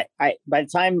 Yeah, by the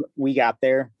time we got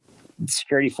there,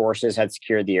 security forces had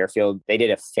secured the airfield. They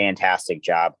did a fantastic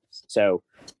job. So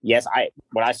yes,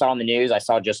 what I saw on the news, I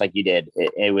saw just like you did.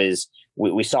 It was,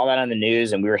 we saw that on the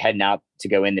news and we were heading out to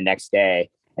go in the next day.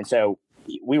 And so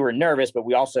we were nervous, but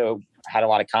we also had a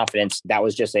lot of confidence that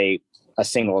was just a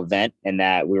single event and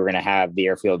that we were going to have the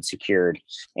airfield secured.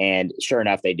 And sure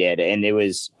enough, they did. And it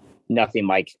was nothing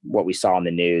like what we saw on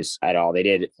the news at all. They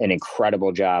did an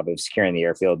incredible job of securing the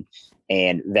airfield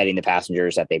and vetting the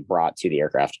passengers that they brought to the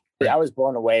aircraft. I was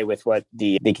blown away with what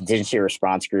the contingency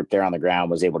response group there on the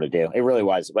ground was able to do. It really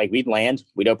was. Like, we'd land,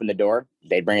 we'd open the door,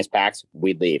 they'd bring us packs,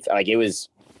 we'd leave. Like, it was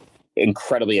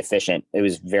incredibly efficient. It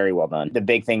was very well done. The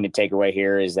big thing to take away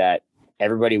here is that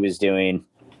everybody was doing,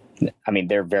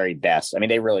 their very best.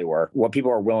 They really were. What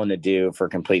people are willing to do for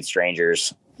complete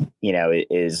strangers,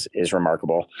 is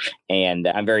remarkable. And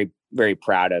I'm very, very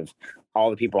proud of all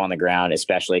the people on the ground,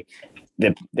 especially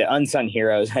the unsung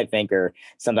heroes. I think are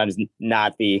sometimes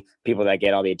not the people that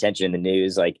get all the attention in the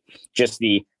news, like just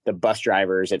the bus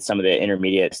drivers at some of the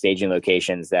intermediate staging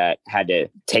locations that had to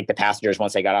take the passengers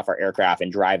once they got off our aircraft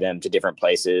and drive them to different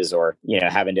places, or,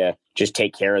 having to just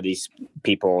take care of these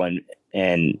people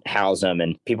and house them.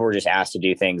 And people were just asked to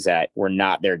do things that were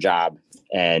not their job.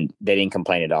 And they didn't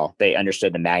complain at all. They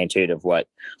understood the magnitude of what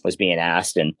was being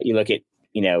asked. And you look at,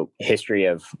 history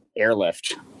of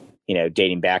airlift,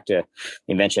 dating back to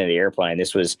the invention of the airplane.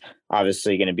 This was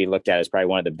obviously going to be looked at as probably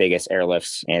one of the biggest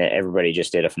airlifts, and everybody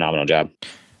just did a phenomenal job.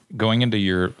 Going into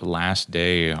your last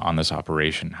day on this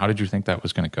operation, how did you think that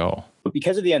was going to go?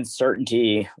 Because of the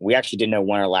uncertainty, we actually didn't know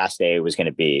when our last day was going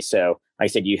to be. So like I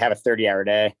said, you have a 30-hour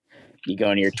day, you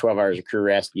go into your 12 hours of crew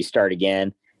rest, you start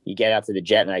again, you get out to the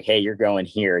jet and like, hey, you're going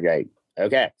here. You're like,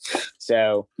 okay.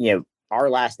 So, our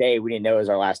last day, we didn't know it was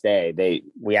our last day.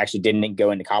 We actually didn't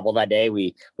go into Kabul that day.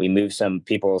 We moved some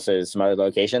people to some other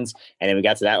locations, and then we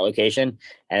got to that location,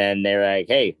 and then they're like,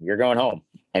 hey, you're going home.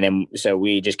 And then, so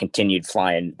we just continued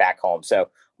flying back home. So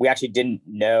we actually didn't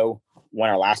know when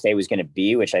our last day was going to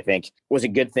be, which I think was a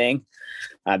good thing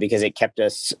because it kept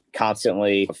us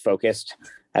constantly focused,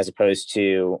 as opposed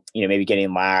to, maybe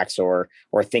getting lax or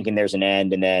thinking there's an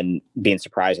end and then being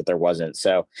surprised that there wasn't.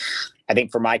 So I think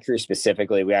for my crew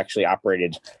specifically, we actually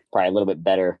operated probably a little bit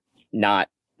better, not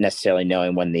necessarily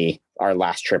knowing when our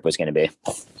last trip was going to be.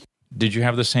 Did you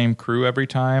have the same crew every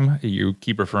time? You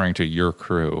keep referring to your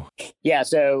crew. Yeah.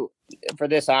 So for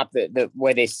this op, the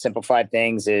way they simplified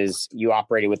things is you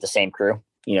operated with the same crew.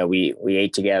 We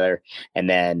ate together, and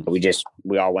then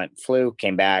we all flew,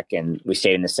 came back, and we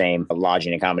stayed in the same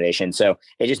lodging accommodation. So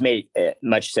it just made it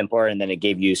much simpler. And then it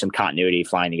gave you some continuity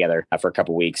flying together for a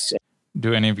couple of weeks.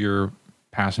 Do any of your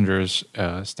passengers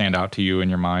stand out to you in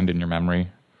your mind and your memory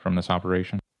from this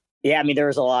operation? Yeah, I mean, there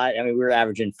was a lot. I mean, we were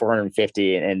averaging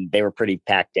 450 and they were pretty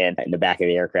packed in the back of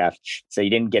the aircraft. So you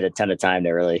didn't get a ton of time to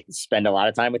really spend a lot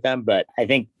of time with them. But I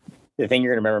think the thing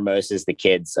you're going to remember most is the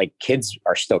kids. Like, kids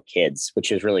are still kids,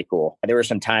 which is really cool. There were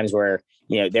some times where,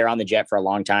 they're on the jet for a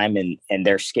long time and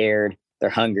they're scared, they're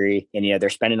hungry, and, they're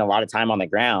spending a lot of time on the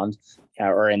ground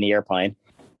or in the airplane.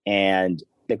 And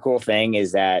the cool thing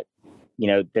is that,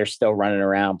 they're still running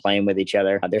around playing with each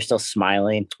other. They're still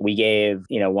smiling. We gave,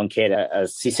 one kid a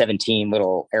C-17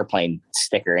 little airplane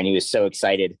sticker, and he was so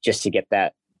excited just to get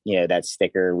that, that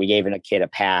sticker. We gave a kid a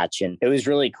patch, and it was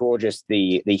really cool. Just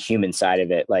the human side of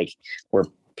it, like where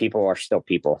people are still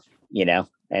people,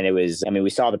 and it was, we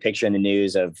saw the picture in the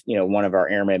news of, one of our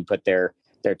airmen put their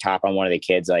top on one of the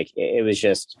kids. Like, it was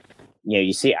just,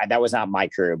 you see, that was not my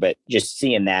crew, but just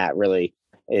seeing that really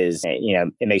is,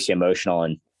 it makes you emotional,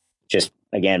 and just,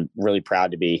 again, really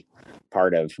proud to be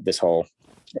part of this whole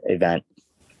event.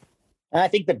 And I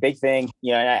think the big thing,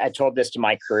 I told this to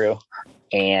my crew,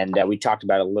 and we talked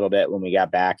about it a little bit when we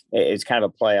got back. It's kind of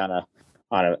a play on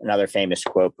another famous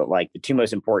quote, but like the two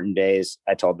most important days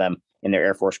I told them in their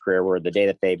Air Force career were the day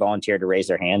that they volunteered to raise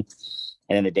their hand,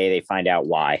 and then the day they find out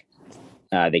why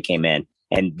they came in.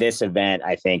 And this event,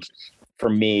 I think, for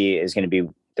me, is going to be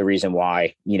the reason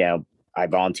why, I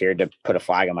volunteered to put a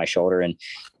flag on my shoulder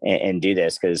and do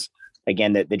this. Because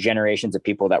again, the generations of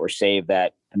people that were saved,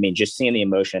 that, just seeing the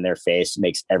emotion in their face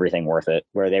makes everything worth it.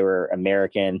 Where they were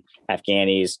American,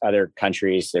 Afghanis, other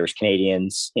countries, there was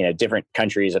Canadians, different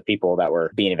countries of people that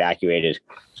were being evacuated.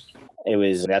 It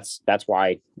was, that's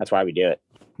why we do it,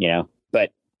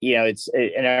 but it's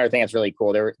another thing that's really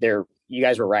cool. You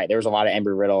guys were right. There was a lot of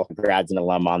Embry-Riddle grads and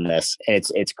alum on this. And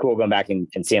it's cool going back and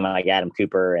seeing like Adam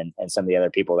Cooper and some of the other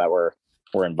people that were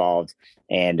involved.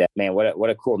 And man, what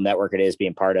a cool network it is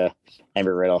being part of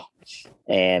Embry-Riddle.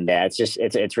 And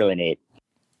it's really neat.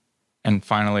 And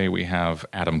finally, we have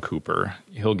Adam Cooper.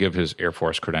 He'll give his Air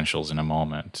Force credentials in a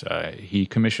moment. He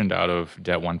commissioned out of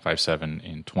Det 157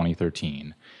 in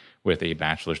 2013 with a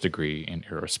bachelor's degree in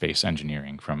aerospace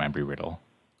engineering from Embry-Riddle.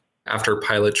 After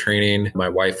pilot training, my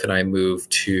wife and I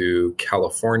moved to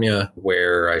California,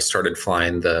 where I started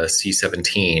flying the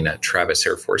C-17 at Travis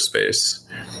Air Force Base.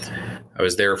 I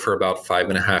was there for about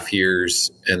 5.5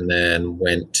 years and then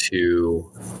went to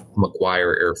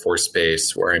McGuire Air Force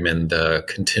Base, where I'm in the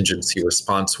contingency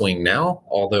response wing now,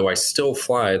 although I still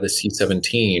fly the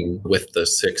C-17 with the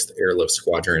 6th Airlift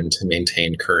Squadron to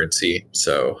maintain currency.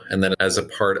 And then as a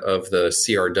part of the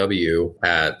CRW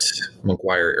at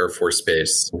McGuire Air Force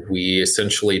Base, we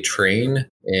essentially train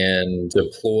and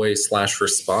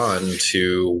deploy/respond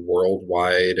to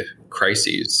worldwide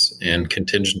crises and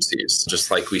contingencies, just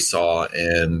like we saw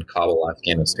in Kabul,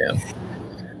 Afghanistan.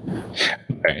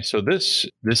 Okay, so this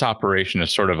operation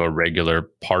is sort of a regular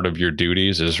part of your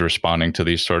duties, is responding to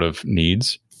these sort of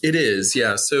needs? It is,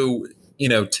 yeah. So,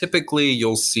 typically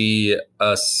you'll see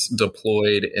us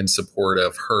deployed in support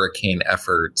of hurricane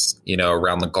efforts,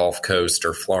 around the Gulf Coast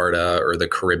or Florida or the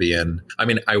Caribbean.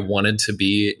 I wanted to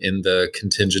be in the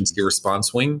contingency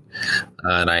response wing,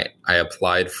 and I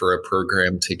applied for a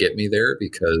program to get me there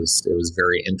because it was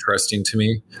very interesting to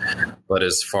me. But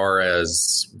as far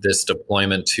as this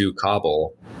deployment to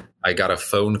Kabul, I got a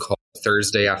phone call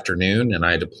Thursday afternoon and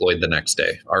I deployed the next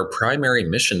day. Our primary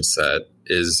mission set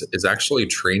is actually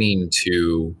training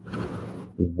to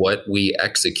what we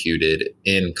executed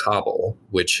in Kabul,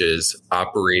 which is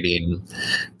operating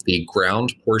the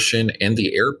ground portion and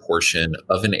the air portion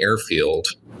of an airfield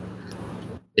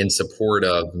in support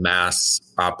of mass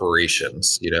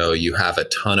operations. You have a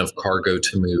ton of cargo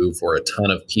to move or a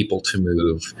ton of people to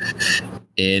move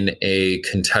in a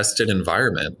contested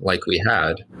environment like we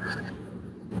had.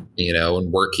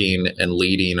 And working and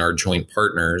leading our joint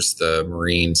partners, the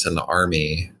Marines and the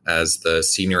Army, as the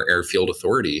senior airfield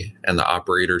authority and the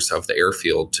operators of the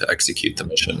airfield to execute the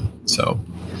mission.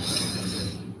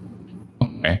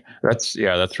 Okay,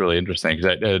 that's really interesting.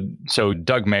 So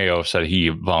Doug Mayo said he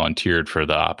volunteered for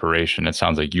the operation. It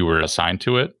sounds like you were assigned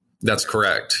to it. That's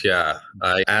correct. Yeah,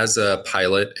 as a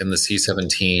pilot in the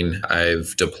C-17,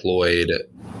 I've deployed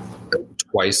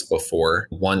twice before,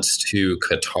 once to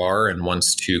Qatar and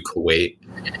once to Kuwait.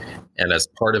 And as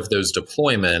part of those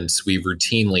deployments, we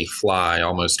routinely fly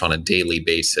almost on a daily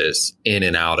basis in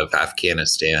and out of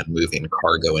Afghanistan, moving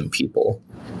cargo and people.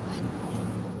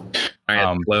 I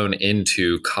had flown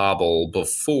into Kabul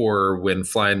before, when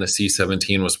flying the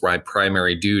C-17 was my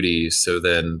primary duty. So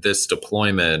then this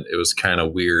deployment, it was kind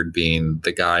of weird being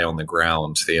the guy on the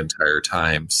ground the entire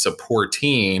time,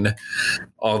 supporting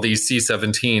all these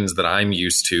C-17s that I'm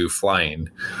used to flying.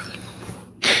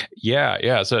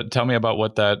 Yeah. So tell me about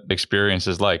what that experience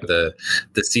is like. The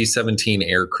C-17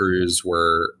 air crews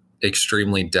were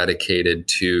extremely dedicated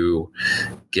to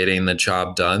getting the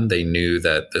job done. They knew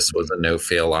that this was a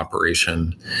no-fail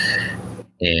operation.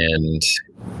 And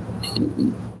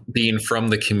being from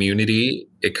the community,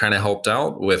 it kind of helped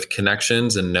out with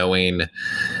connections and knowing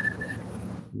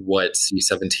what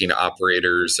C-17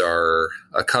 operators are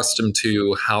accustomed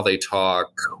to, how they talk,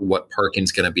 what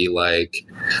parking's going to be like,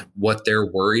 what they're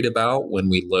worried about when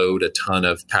we load a ton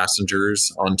of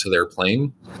passengers onto their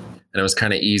plane. And it was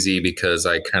kind of easy because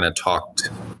I kind of talked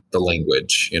the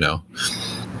language, you know.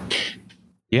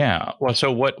 Yeah. Well,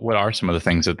 so what are some of the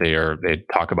things that they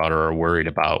talk about or are worried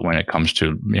about when it comes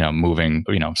to, moving,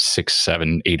 600,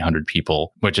 700, 800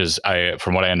 people, which is,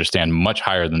 from what I understand, much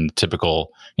higher than the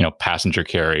typical, passenger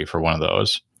carry for one of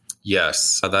those.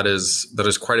 Yes, that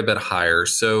is quite a bit higher.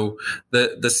 So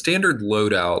the standard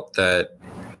loadout that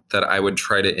I would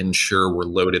try to ensure were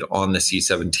loaded on the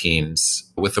C-17s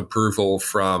with approval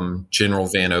from General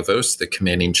Van Ovos, the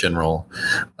commanding general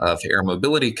of Air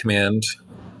Mobility Command,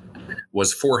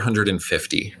 was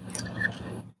 450.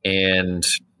 And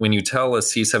when you tell a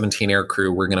C-17 air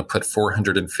crew, we're going to put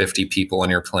 450 people on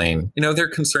your plane, they're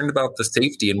concerned about the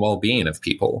safety and well-being of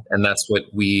people. And that's what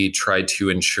we tried to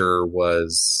ensure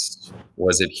was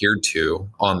adhered to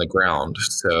on the ground.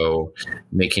 So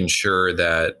making sure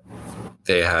that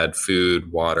they had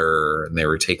food, water, and they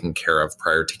were taken care of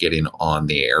prior to getting on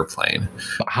the airplane.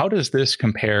 How does this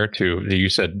compare to, you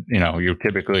said, you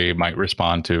typically might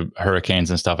respond to hurricanes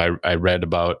and stuff. I read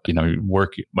about,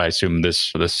 work, I assume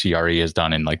the CRE is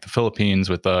done in like the Philippines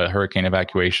with the hurricane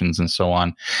evacuations and so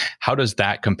on. How does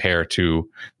that compare to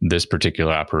this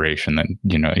particular operation that,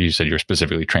 you said you're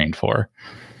specifically trained for?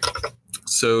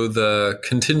 So the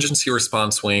contingency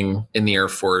response wing in the Air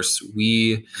Force,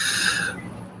 we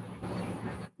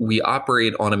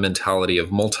operate on a mentality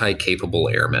of multi-capable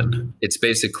airmen. It's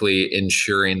basically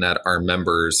ensuring that our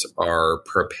members are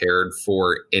prepared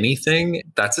for anything.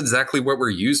 That's exactly what we're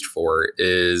used for,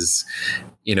 is,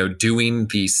 doing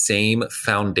the same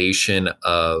foundation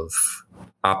of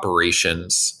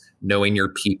operations, knowing your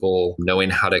people,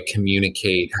 knowing how to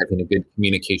communicate, having a good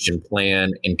communication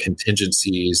plan and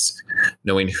contingencies,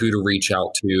 knowing who to reach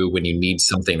out to when you need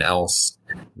something else.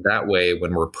 That way,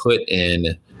 when we're put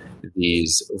in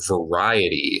these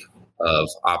variety of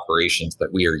operations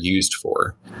that we are used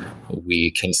for,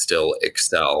 we can still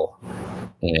excel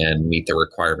and meet the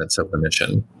requirements of the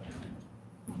mission.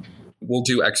 We'll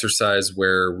do exercise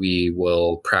where we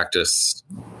will practice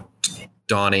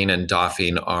donning and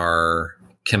doffing our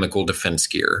chemical defense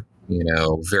gear,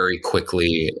 very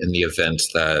quickly in the event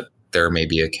that there may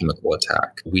be a chemical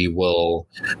attack. We will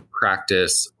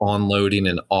practice onloading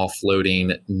and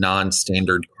offloading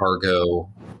non-standard cargo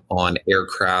on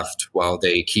aircraft while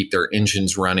they keep their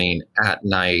engines running at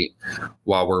night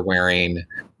while we're wearing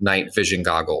night vision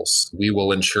goggles. We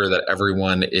will ensure that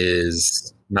everyone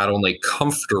is not only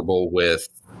comfortable with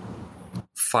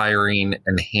firing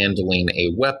and handling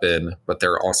a weapon, but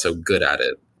they're also good at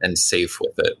it and safe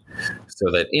with it, so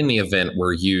that in the event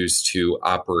we're used to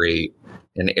operate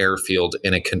an airfield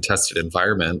in a contested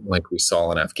environment like we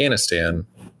saw in Afghanistan,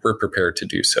 we're prepared to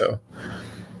do so.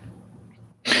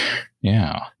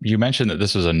 Yeah. You mentioned that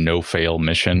this was a no-fail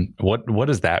mission. What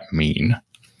does that mean?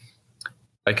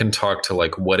 I can talk to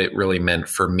what it really meant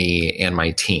for me and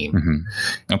my team.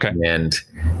 Mm-hmm. Okay. And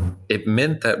it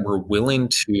meant that we're willing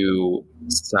to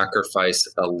sacrifice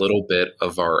a little bit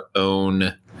of our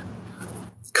own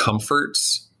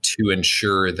comforts to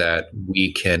ensure that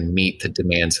we can meet the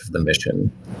demands of the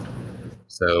mission.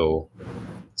 So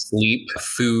sleep,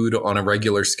 food on a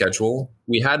regular schedule.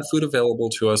 We had food available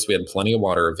to us. We had plenty of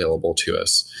water available to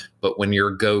us. But when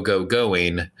you're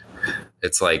going,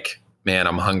 it's like, man,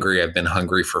 I'm hungry. I've been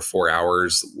hungry for 4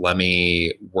 hours. Let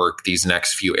me work these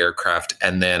next few aircraft,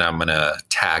 and then I'm going to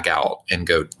tag out and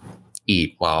go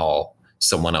eat while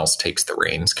someone else takes the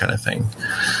reins, kind of thing.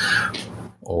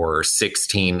 Or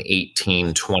 16,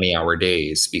 18, 20-hour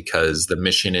days, because the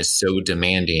mission is so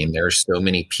demanding. There are so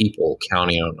many people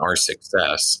counting on our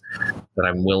success that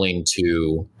I'm willing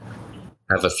to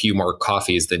have a few more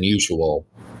coffees than usual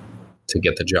to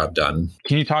get the job done.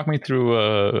 Can you talk me through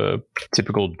a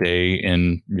typical day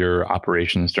in your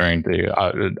operations during the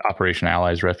Operation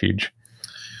Allies Refuge?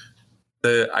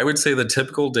 I would say the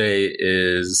typical day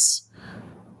is,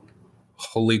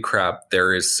 holy crap,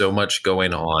 there is so much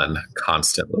going on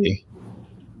constantly.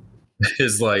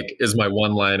 is my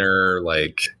one-liner,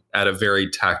 at a very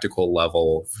tactical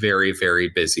level, very, very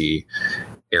busy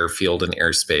airfield and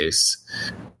airspace.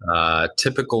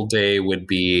 Typical day would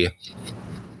be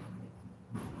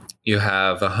you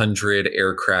have 100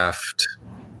 aircraft,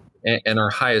 and our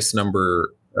highest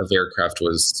number of aircraft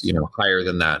was, higher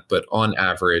than that, but on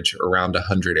average, around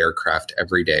 100 aircraft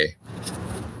every day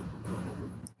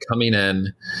coming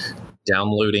in,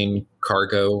 downloading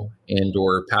cargo and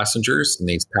or passengers. And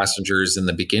these passengers in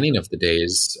the beginning of the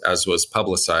days, as was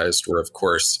publicized, were, of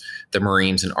course, the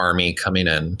Marines and Army coming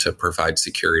in to provide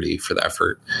security for the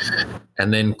effort.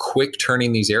 And then quick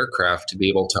turning these aircraft to be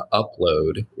able to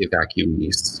upload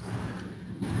evacuees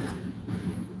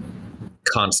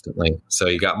constantly. So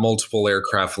you got multiple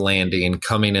aircraft landing,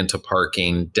 coming into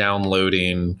parking,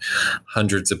 downloading,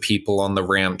 hundreds of people on the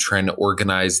ramp, trying to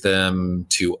organize them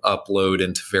to upload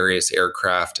into various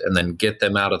aircraft and then get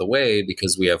them out of the way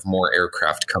because we have more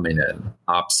aircraft coming in.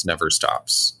 Ops never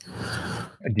stops.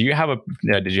 Did you have a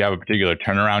particular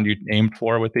turnaround you aimed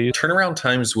for with these? Turnaround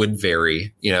times would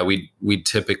vary. We'd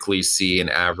typically see an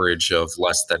average of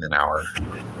less than an hour.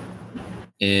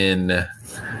 In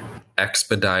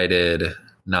expedited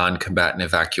non-combatant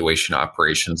evacuation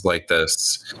operations like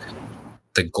this,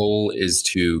 the goal is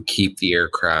to keep the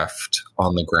aircraft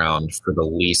on the ground for the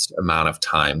least amount of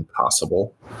time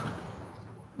possible.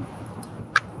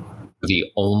 The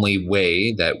only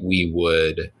way that we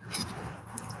would,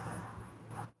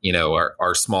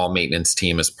 our small maintenance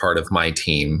team is part of my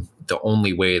team. The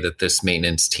only way that this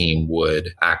maintenance team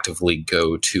would actively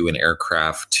go to an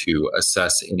aircraft to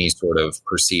assess any sort of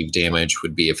perceived damage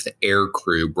would be if the air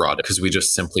crew brought it, because we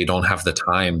just simply don't have the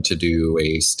time to do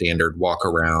a standard walk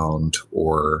around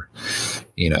or,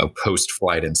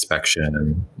 post-flight inspection.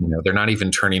 And, they're not even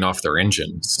turning off their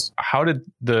engines. How did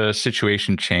the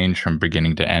situation change from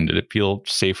beginning to end? Did it feel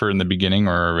safer in the beginning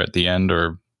or at the end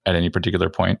or at any particular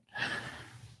point?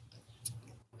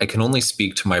 I can only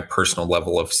speak to my personal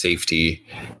level of safety.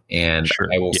 And sure,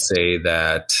 I will say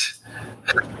that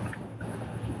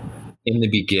in the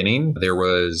beginning, there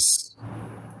was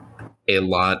a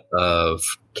lot of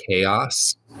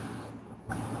chaos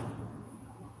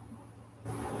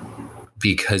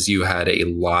because you had a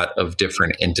lot of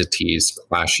different entities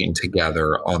clashing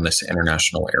together on this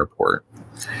international airport.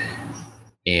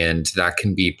 And that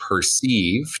can be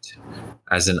perceived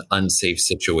as an unsafe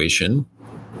situation.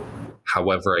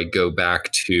 However, I go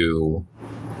back to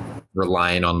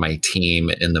relying on my team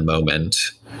in the moment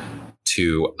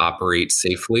to operate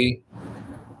safely,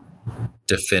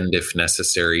 defend if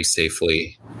necessary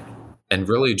safely, and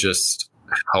really just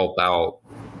help out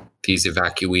these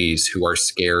evacuees who are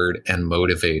scared and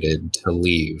motivated to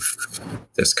leave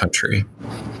this country.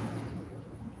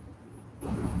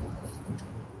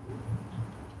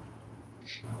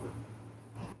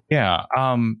 Yeah.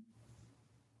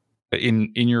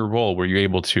 In your role, were you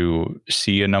able to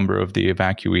see a number of the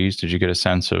evacuees? Did you get a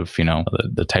sense of,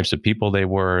 the types of people they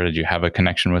were? Did you have a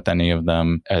connection with any of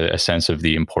them? A sense of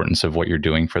the importance of what you're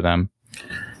doing for them?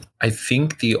 I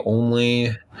think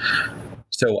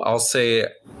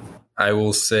I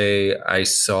will say I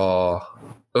saw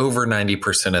over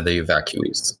 90% of the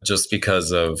evacuees just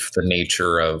because of the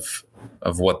nature of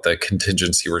what the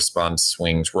contingency response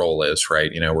swings role is,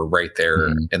 right? We're right there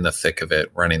in the thick of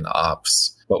it, running the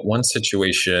ops. But one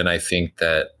situation I think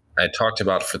that I talked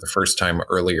about for the first time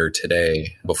earlier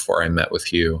today before I met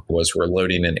with you was we're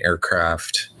loading an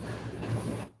aircraft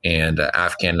and an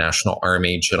Afghan National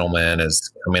Army gentleman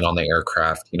is coming on the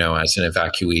aircraft, as an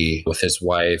evacuee with his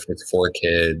wife, his 4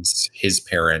 kids, his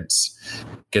parents,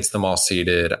 gets them all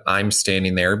seated. I'm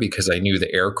standing there because I knew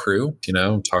the air crew,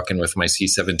 talking with my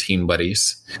C-17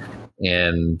 buddies.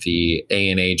 And the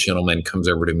ANA gentleman comes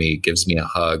over to me, gives me a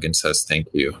hug and says, "Thank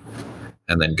you."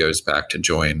 And then goes back to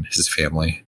join his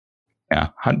family. Yeah.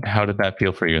 How did that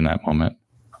feel for you in that moment?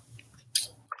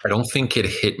 I don't think it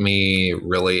hit me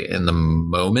really in the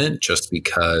moment just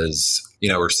because,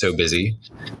 we're so busy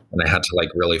and I had to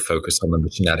really focus on the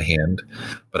mission at hand.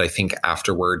 But I think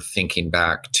afterward, thinking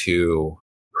back to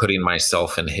putting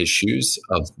myself in his shoes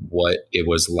of what it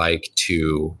was like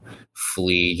to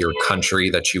flee your country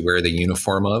that you wear the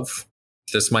uniform of.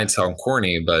 This might sound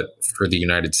corny, but for the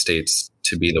United States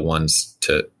to be the ones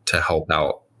to help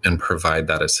out and provide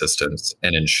that assistance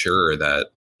and ensure that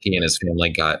he and his family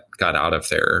got out of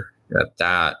there,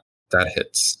 that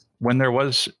hits. When there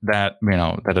was that,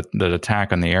 that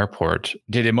attack on the airport,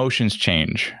 did emotions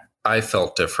change? I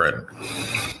felt different.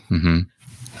 Mm-hmm.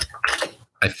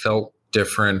 I felt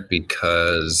different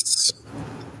because,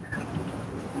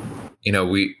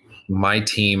 my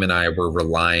team and I were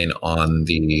relying on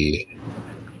the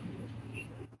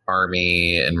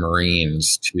Army and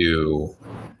Marines to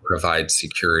provide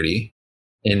security.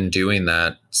 In doing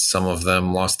that, some of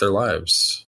them lost their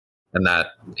lives. And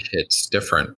that hits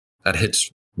different. That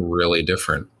hits really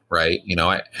different. right?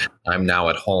 I'm now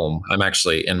at home. I'm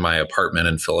actually in my apartment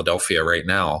in Philadelphia right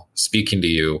now, speaking to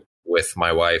you with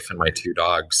my wife and my 2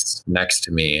 dogs next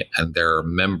to me. And there are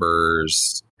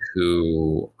members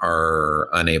who are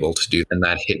unable to do, and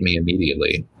that hit me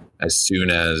immediately as soon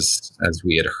as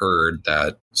we had heard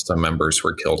that some members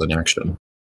were killed in action.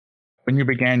 When you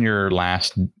began your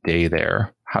last day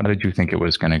there, how did you think it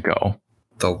was going to go?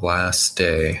 The last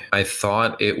day, I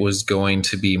thought it was going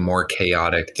to be more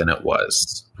chaotic than it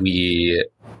was. We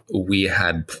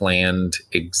had planned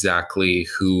exactly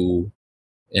who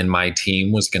in my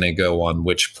team was going to go on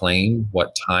which plane,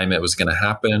 what time it was going to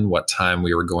happen, what time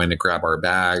we were going to grab our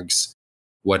bags,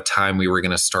 what time we were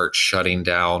going to start shutting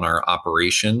down our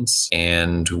operations.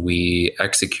 And we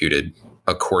executed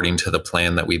according to the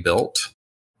plan that we built.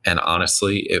 And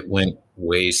honestly, it went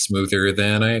way smoother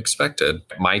than I expected.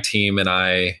 My team and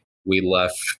I, we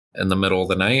left in the middle of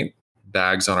the night,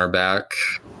 bags on our back,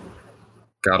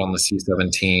 got on the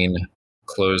C-17,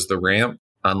 closed the ramp,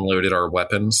 unloaded our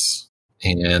weapons,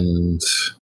 and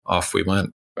off we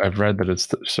went. I've read that it's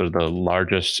sort of the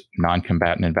largest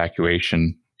non-combatant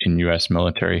evacuation in U.S.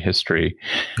 military history.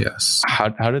 Yes. How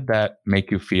did that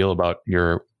make you feel about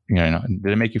your, did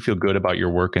it make you feel good about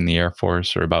your work in the Air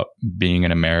Force or about being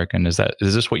an American? Is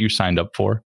this what you signed up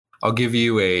for? I'll give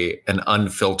you an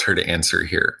unfiltered answer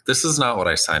here. This is not what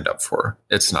I signed up for.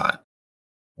 It's not.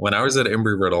 When I was at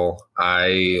Embry-Riddle,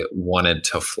 I wanted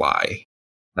to fly.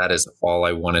 That is all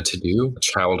I wanted to do.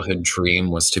 Childhood dream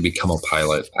was to become a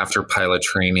pilot. After pilot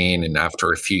training and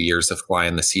after a few years of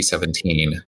flying the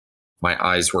C-17, my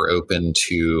eyes were open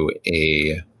to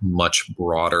a much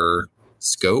broader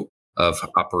scope of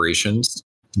operations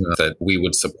that we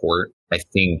would support. I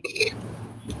think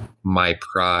my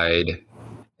pride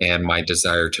and my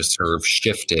desire to serve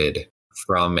shifted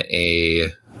from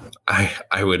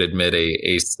I would admit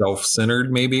a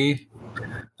self-centered maybe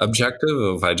objective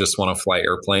of I just want to fly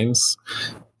airplanes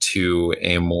to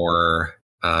a more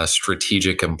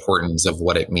strategic importance of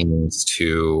what it means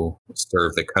to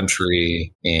serve the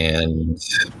country and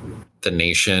the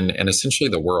nation and essentially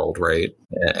the world, right?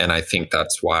 And I think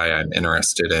that's why I'm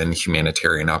interested in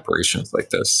humanitarian operations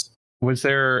like this.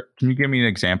 Can you give me an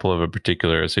example of a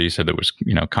particular, so you said there was,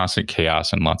 constant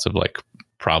chaos and lots of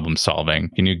problem solving.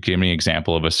 Can you give me an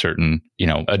example of a certain,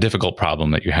 a difficult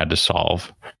problem that you had to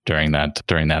solve during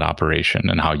that operation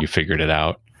and how you figured it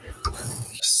out?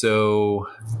 So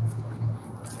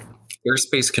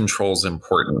airspace control is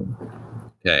important.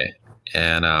 Okay.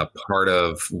 And part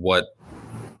of what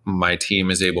my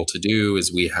team is able to do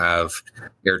is we have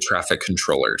air traffic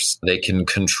controllers. They can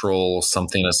control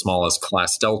something as small as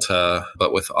Class Delta,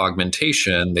 but with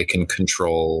augmentation, they can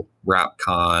control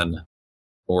RAPCON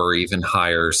or even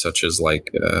higher, such as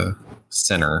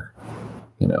Center.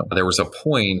 There was a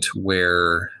point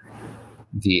where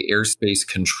the airspace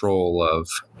control of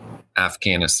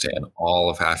Afghanistan, all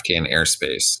of Afghan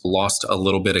airspace, lost a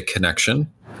little bit of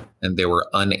connection, and they were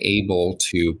unable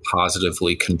to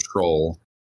positively control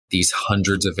these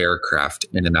hundreds of aircraft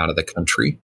in and out of the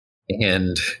country.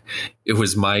 And it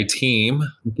was my team,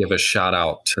 give a shout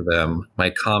out to them, my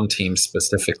comm team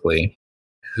specifically,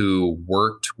 who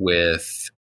worked with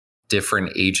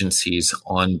different agencies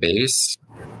on base,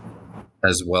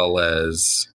 as well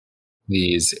as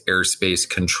these airspace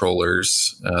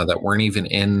controllers that weren't even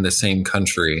in the same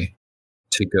country,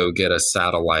 to go get a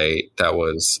satellite that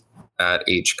was at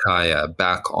HKIA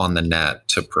back on the net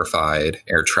to provide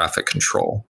air traffic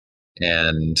control.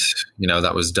 And,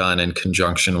 that was done in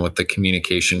conjunction with the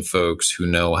communication folks who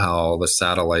know how the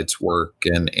satellites work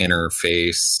and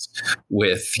interface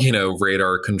with,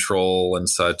 radar control and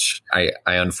such. I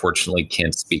unfortunately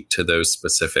can't speak to those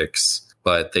specifics,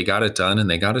 but they got it done, and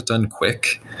they got it done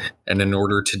quick. And in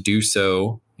order to do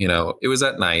so, it was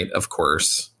at night, of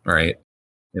course, right?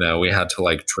 We had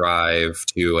to drive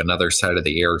to another side of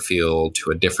the airfield to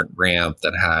a different ramp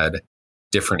that had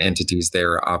different entities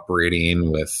there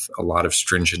operating with a lot of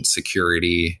stringent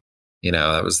security.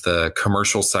 That was the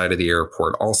commercial side of the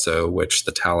airport also, which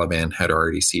the Taliban had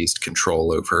already seized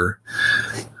control over.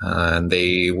 And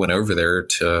they went over there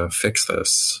to fix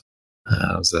this.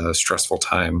 It was a stressful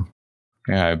time.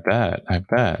 Yeah, I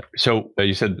bet. So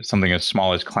you said something as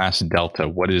small as Class Delta.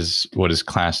 What is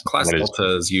Class?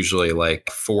 Delta is usually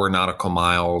 4 nautical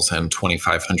miles and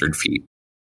 2,500 feet.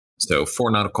 So 4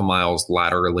 nautical miles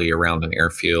laterally around an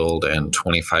airfield and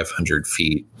 2,500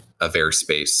 feet of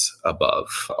airspace above.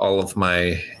 All of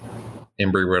my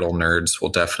Embry-Riddle nerds will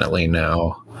definitely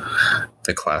know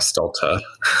the Class Delta.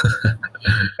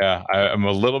 Yeah, I'm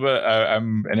a little bit.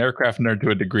 I'm an aircraft nerd to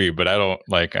a degree, but I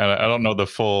don't know the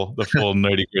full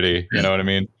nitty gritty. You know what I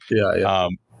mean? Yeah.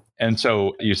 And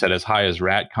so you said as high as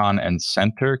Ratcon and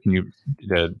Center. Can you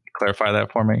clarify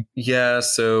that for me? Yeah,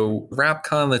 so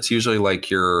Rapcon, that's usually like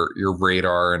your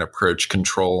radar and approach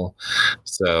control.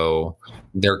 So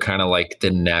they're kind of like the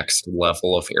next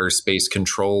level of airspace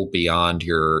control beyond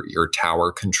your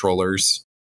tower controllers.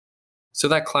 So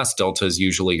that class Delta is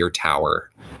usually your tower.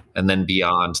 And then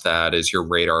beyond that is your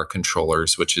radar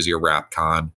controllers, which is your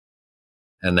Rapcon.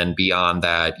 And then beyond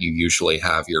that, you usually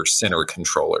have your center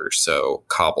controllers. So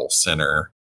Kabul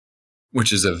Center,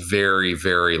 which is a very,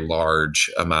 very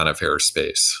large amount of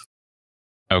airspace.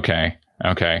 Okay.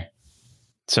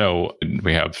 So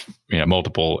we have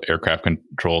multiple aircraft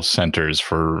control centers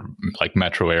for like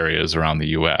metro areas around the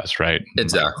U.S., right?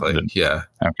 Exactly. Yeah.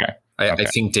 Okay. I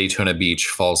think Daytona Beach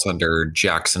falls under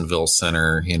Jacksonville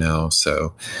Center,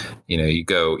 so, you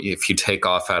go, if you take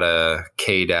off at a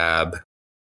KDAB,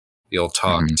 you'll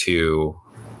talk to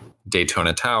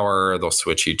Daytona Tower, they'll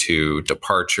switch you to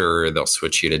departure, they'll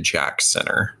switch you to Jack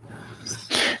Center.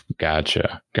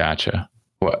 Gotcha.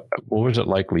 What was it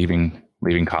like leaving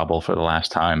Kabul for the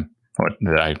last time? What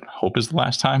did I hope is the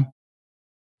last time?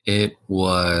 It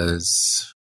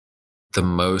was the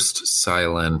most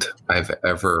silent I've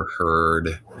ever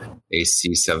heard a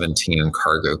C-17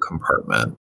 cargo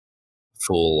compartment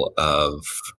full of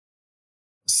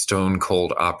stone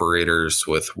cold operators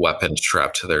with weapons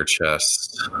strapped to their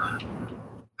chests,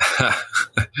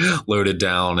 loaded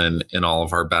down in all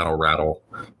of our battle rattle,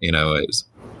 is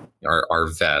our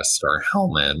vest, our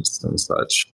helmets and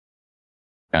such.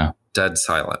 Yeah. Dead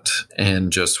silent.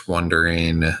 And just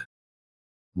wondering,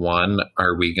 one,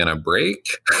 are we going to break?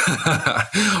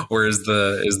 Or is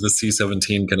the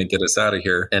C-17 going to get us out of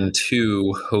here? And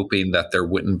two, hoping that there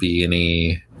wouldn't be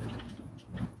any,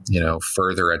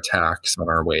 further attacks on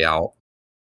our way out.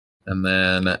 And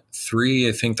then three,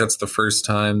 I think that's the first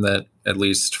time that, at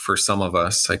least for some of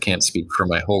us, I can't speak for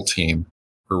my whole team,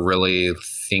 we're really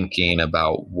thinking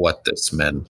about what this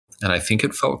meant. And I think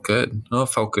it felt good. Oh, it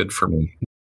felt good for me.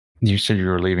 You said you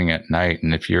were leaving at night,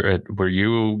 and were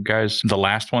you guys the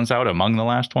last ones out, among the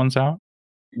last ones out?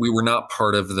 We were not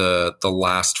part of the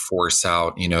last force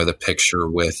out, the picture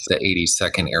with the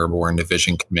 82nd Airborne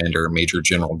Division Commander, Major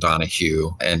General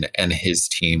Donahue, and his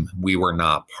team. We were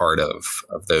not part of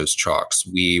those chalks.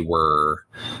 We were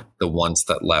the ones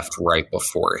that left right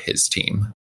before his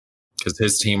team, because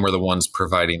his team were the ones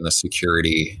providing the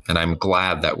security. And I'm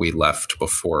glad that we left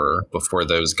before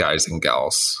those guys and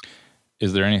gals.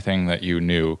 Is there anything that you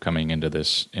knew coming into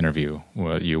this interview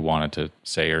what you wanted to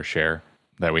say or share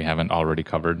that we haven't already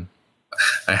covered?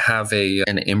 I have an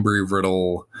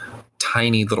Embry-Riddle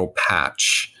tiny little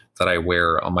patch that I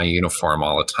wear on my uniform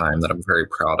all the time that I'm very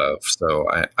proud of. So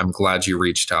I'm glad you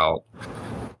reached out.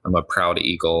 I'm a proud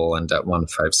Eagle and Det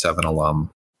 157 alum.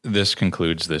 This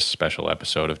concludes this special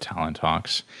episode of Talent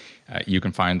Talks. You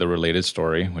can find the related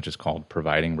story, which is called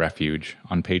Providing Refuge,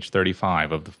 on page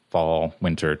 35 of the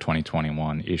fall-winter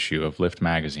 2021 issue of Lift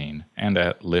magazine and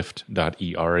at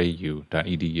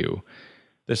lift.erau.edu.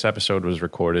 This episode was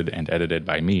recorded and edited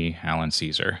by me, Alan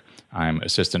Caesar. I'm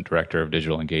Assistant Director of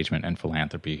Digital Engagement and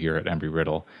Philanthropy here at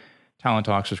Embry-Riddle. Talent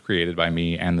Talks was created by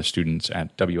me and the students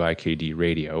at WIKD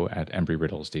Radio at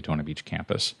Embry-Riddle's Daytona Beach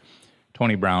campus.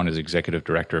 Tony Brown is Executive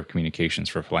Director of Communications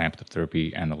for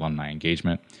Philanthropy and Alumni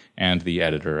Engagement and the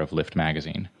editor of Lift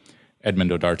magazine.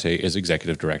 Edmund Odarte is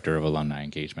Executive Director of Alumni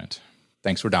Engagement.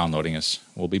 Thanks for downloading us.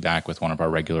 We'll be back with one of our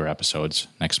regular episodes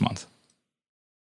next month.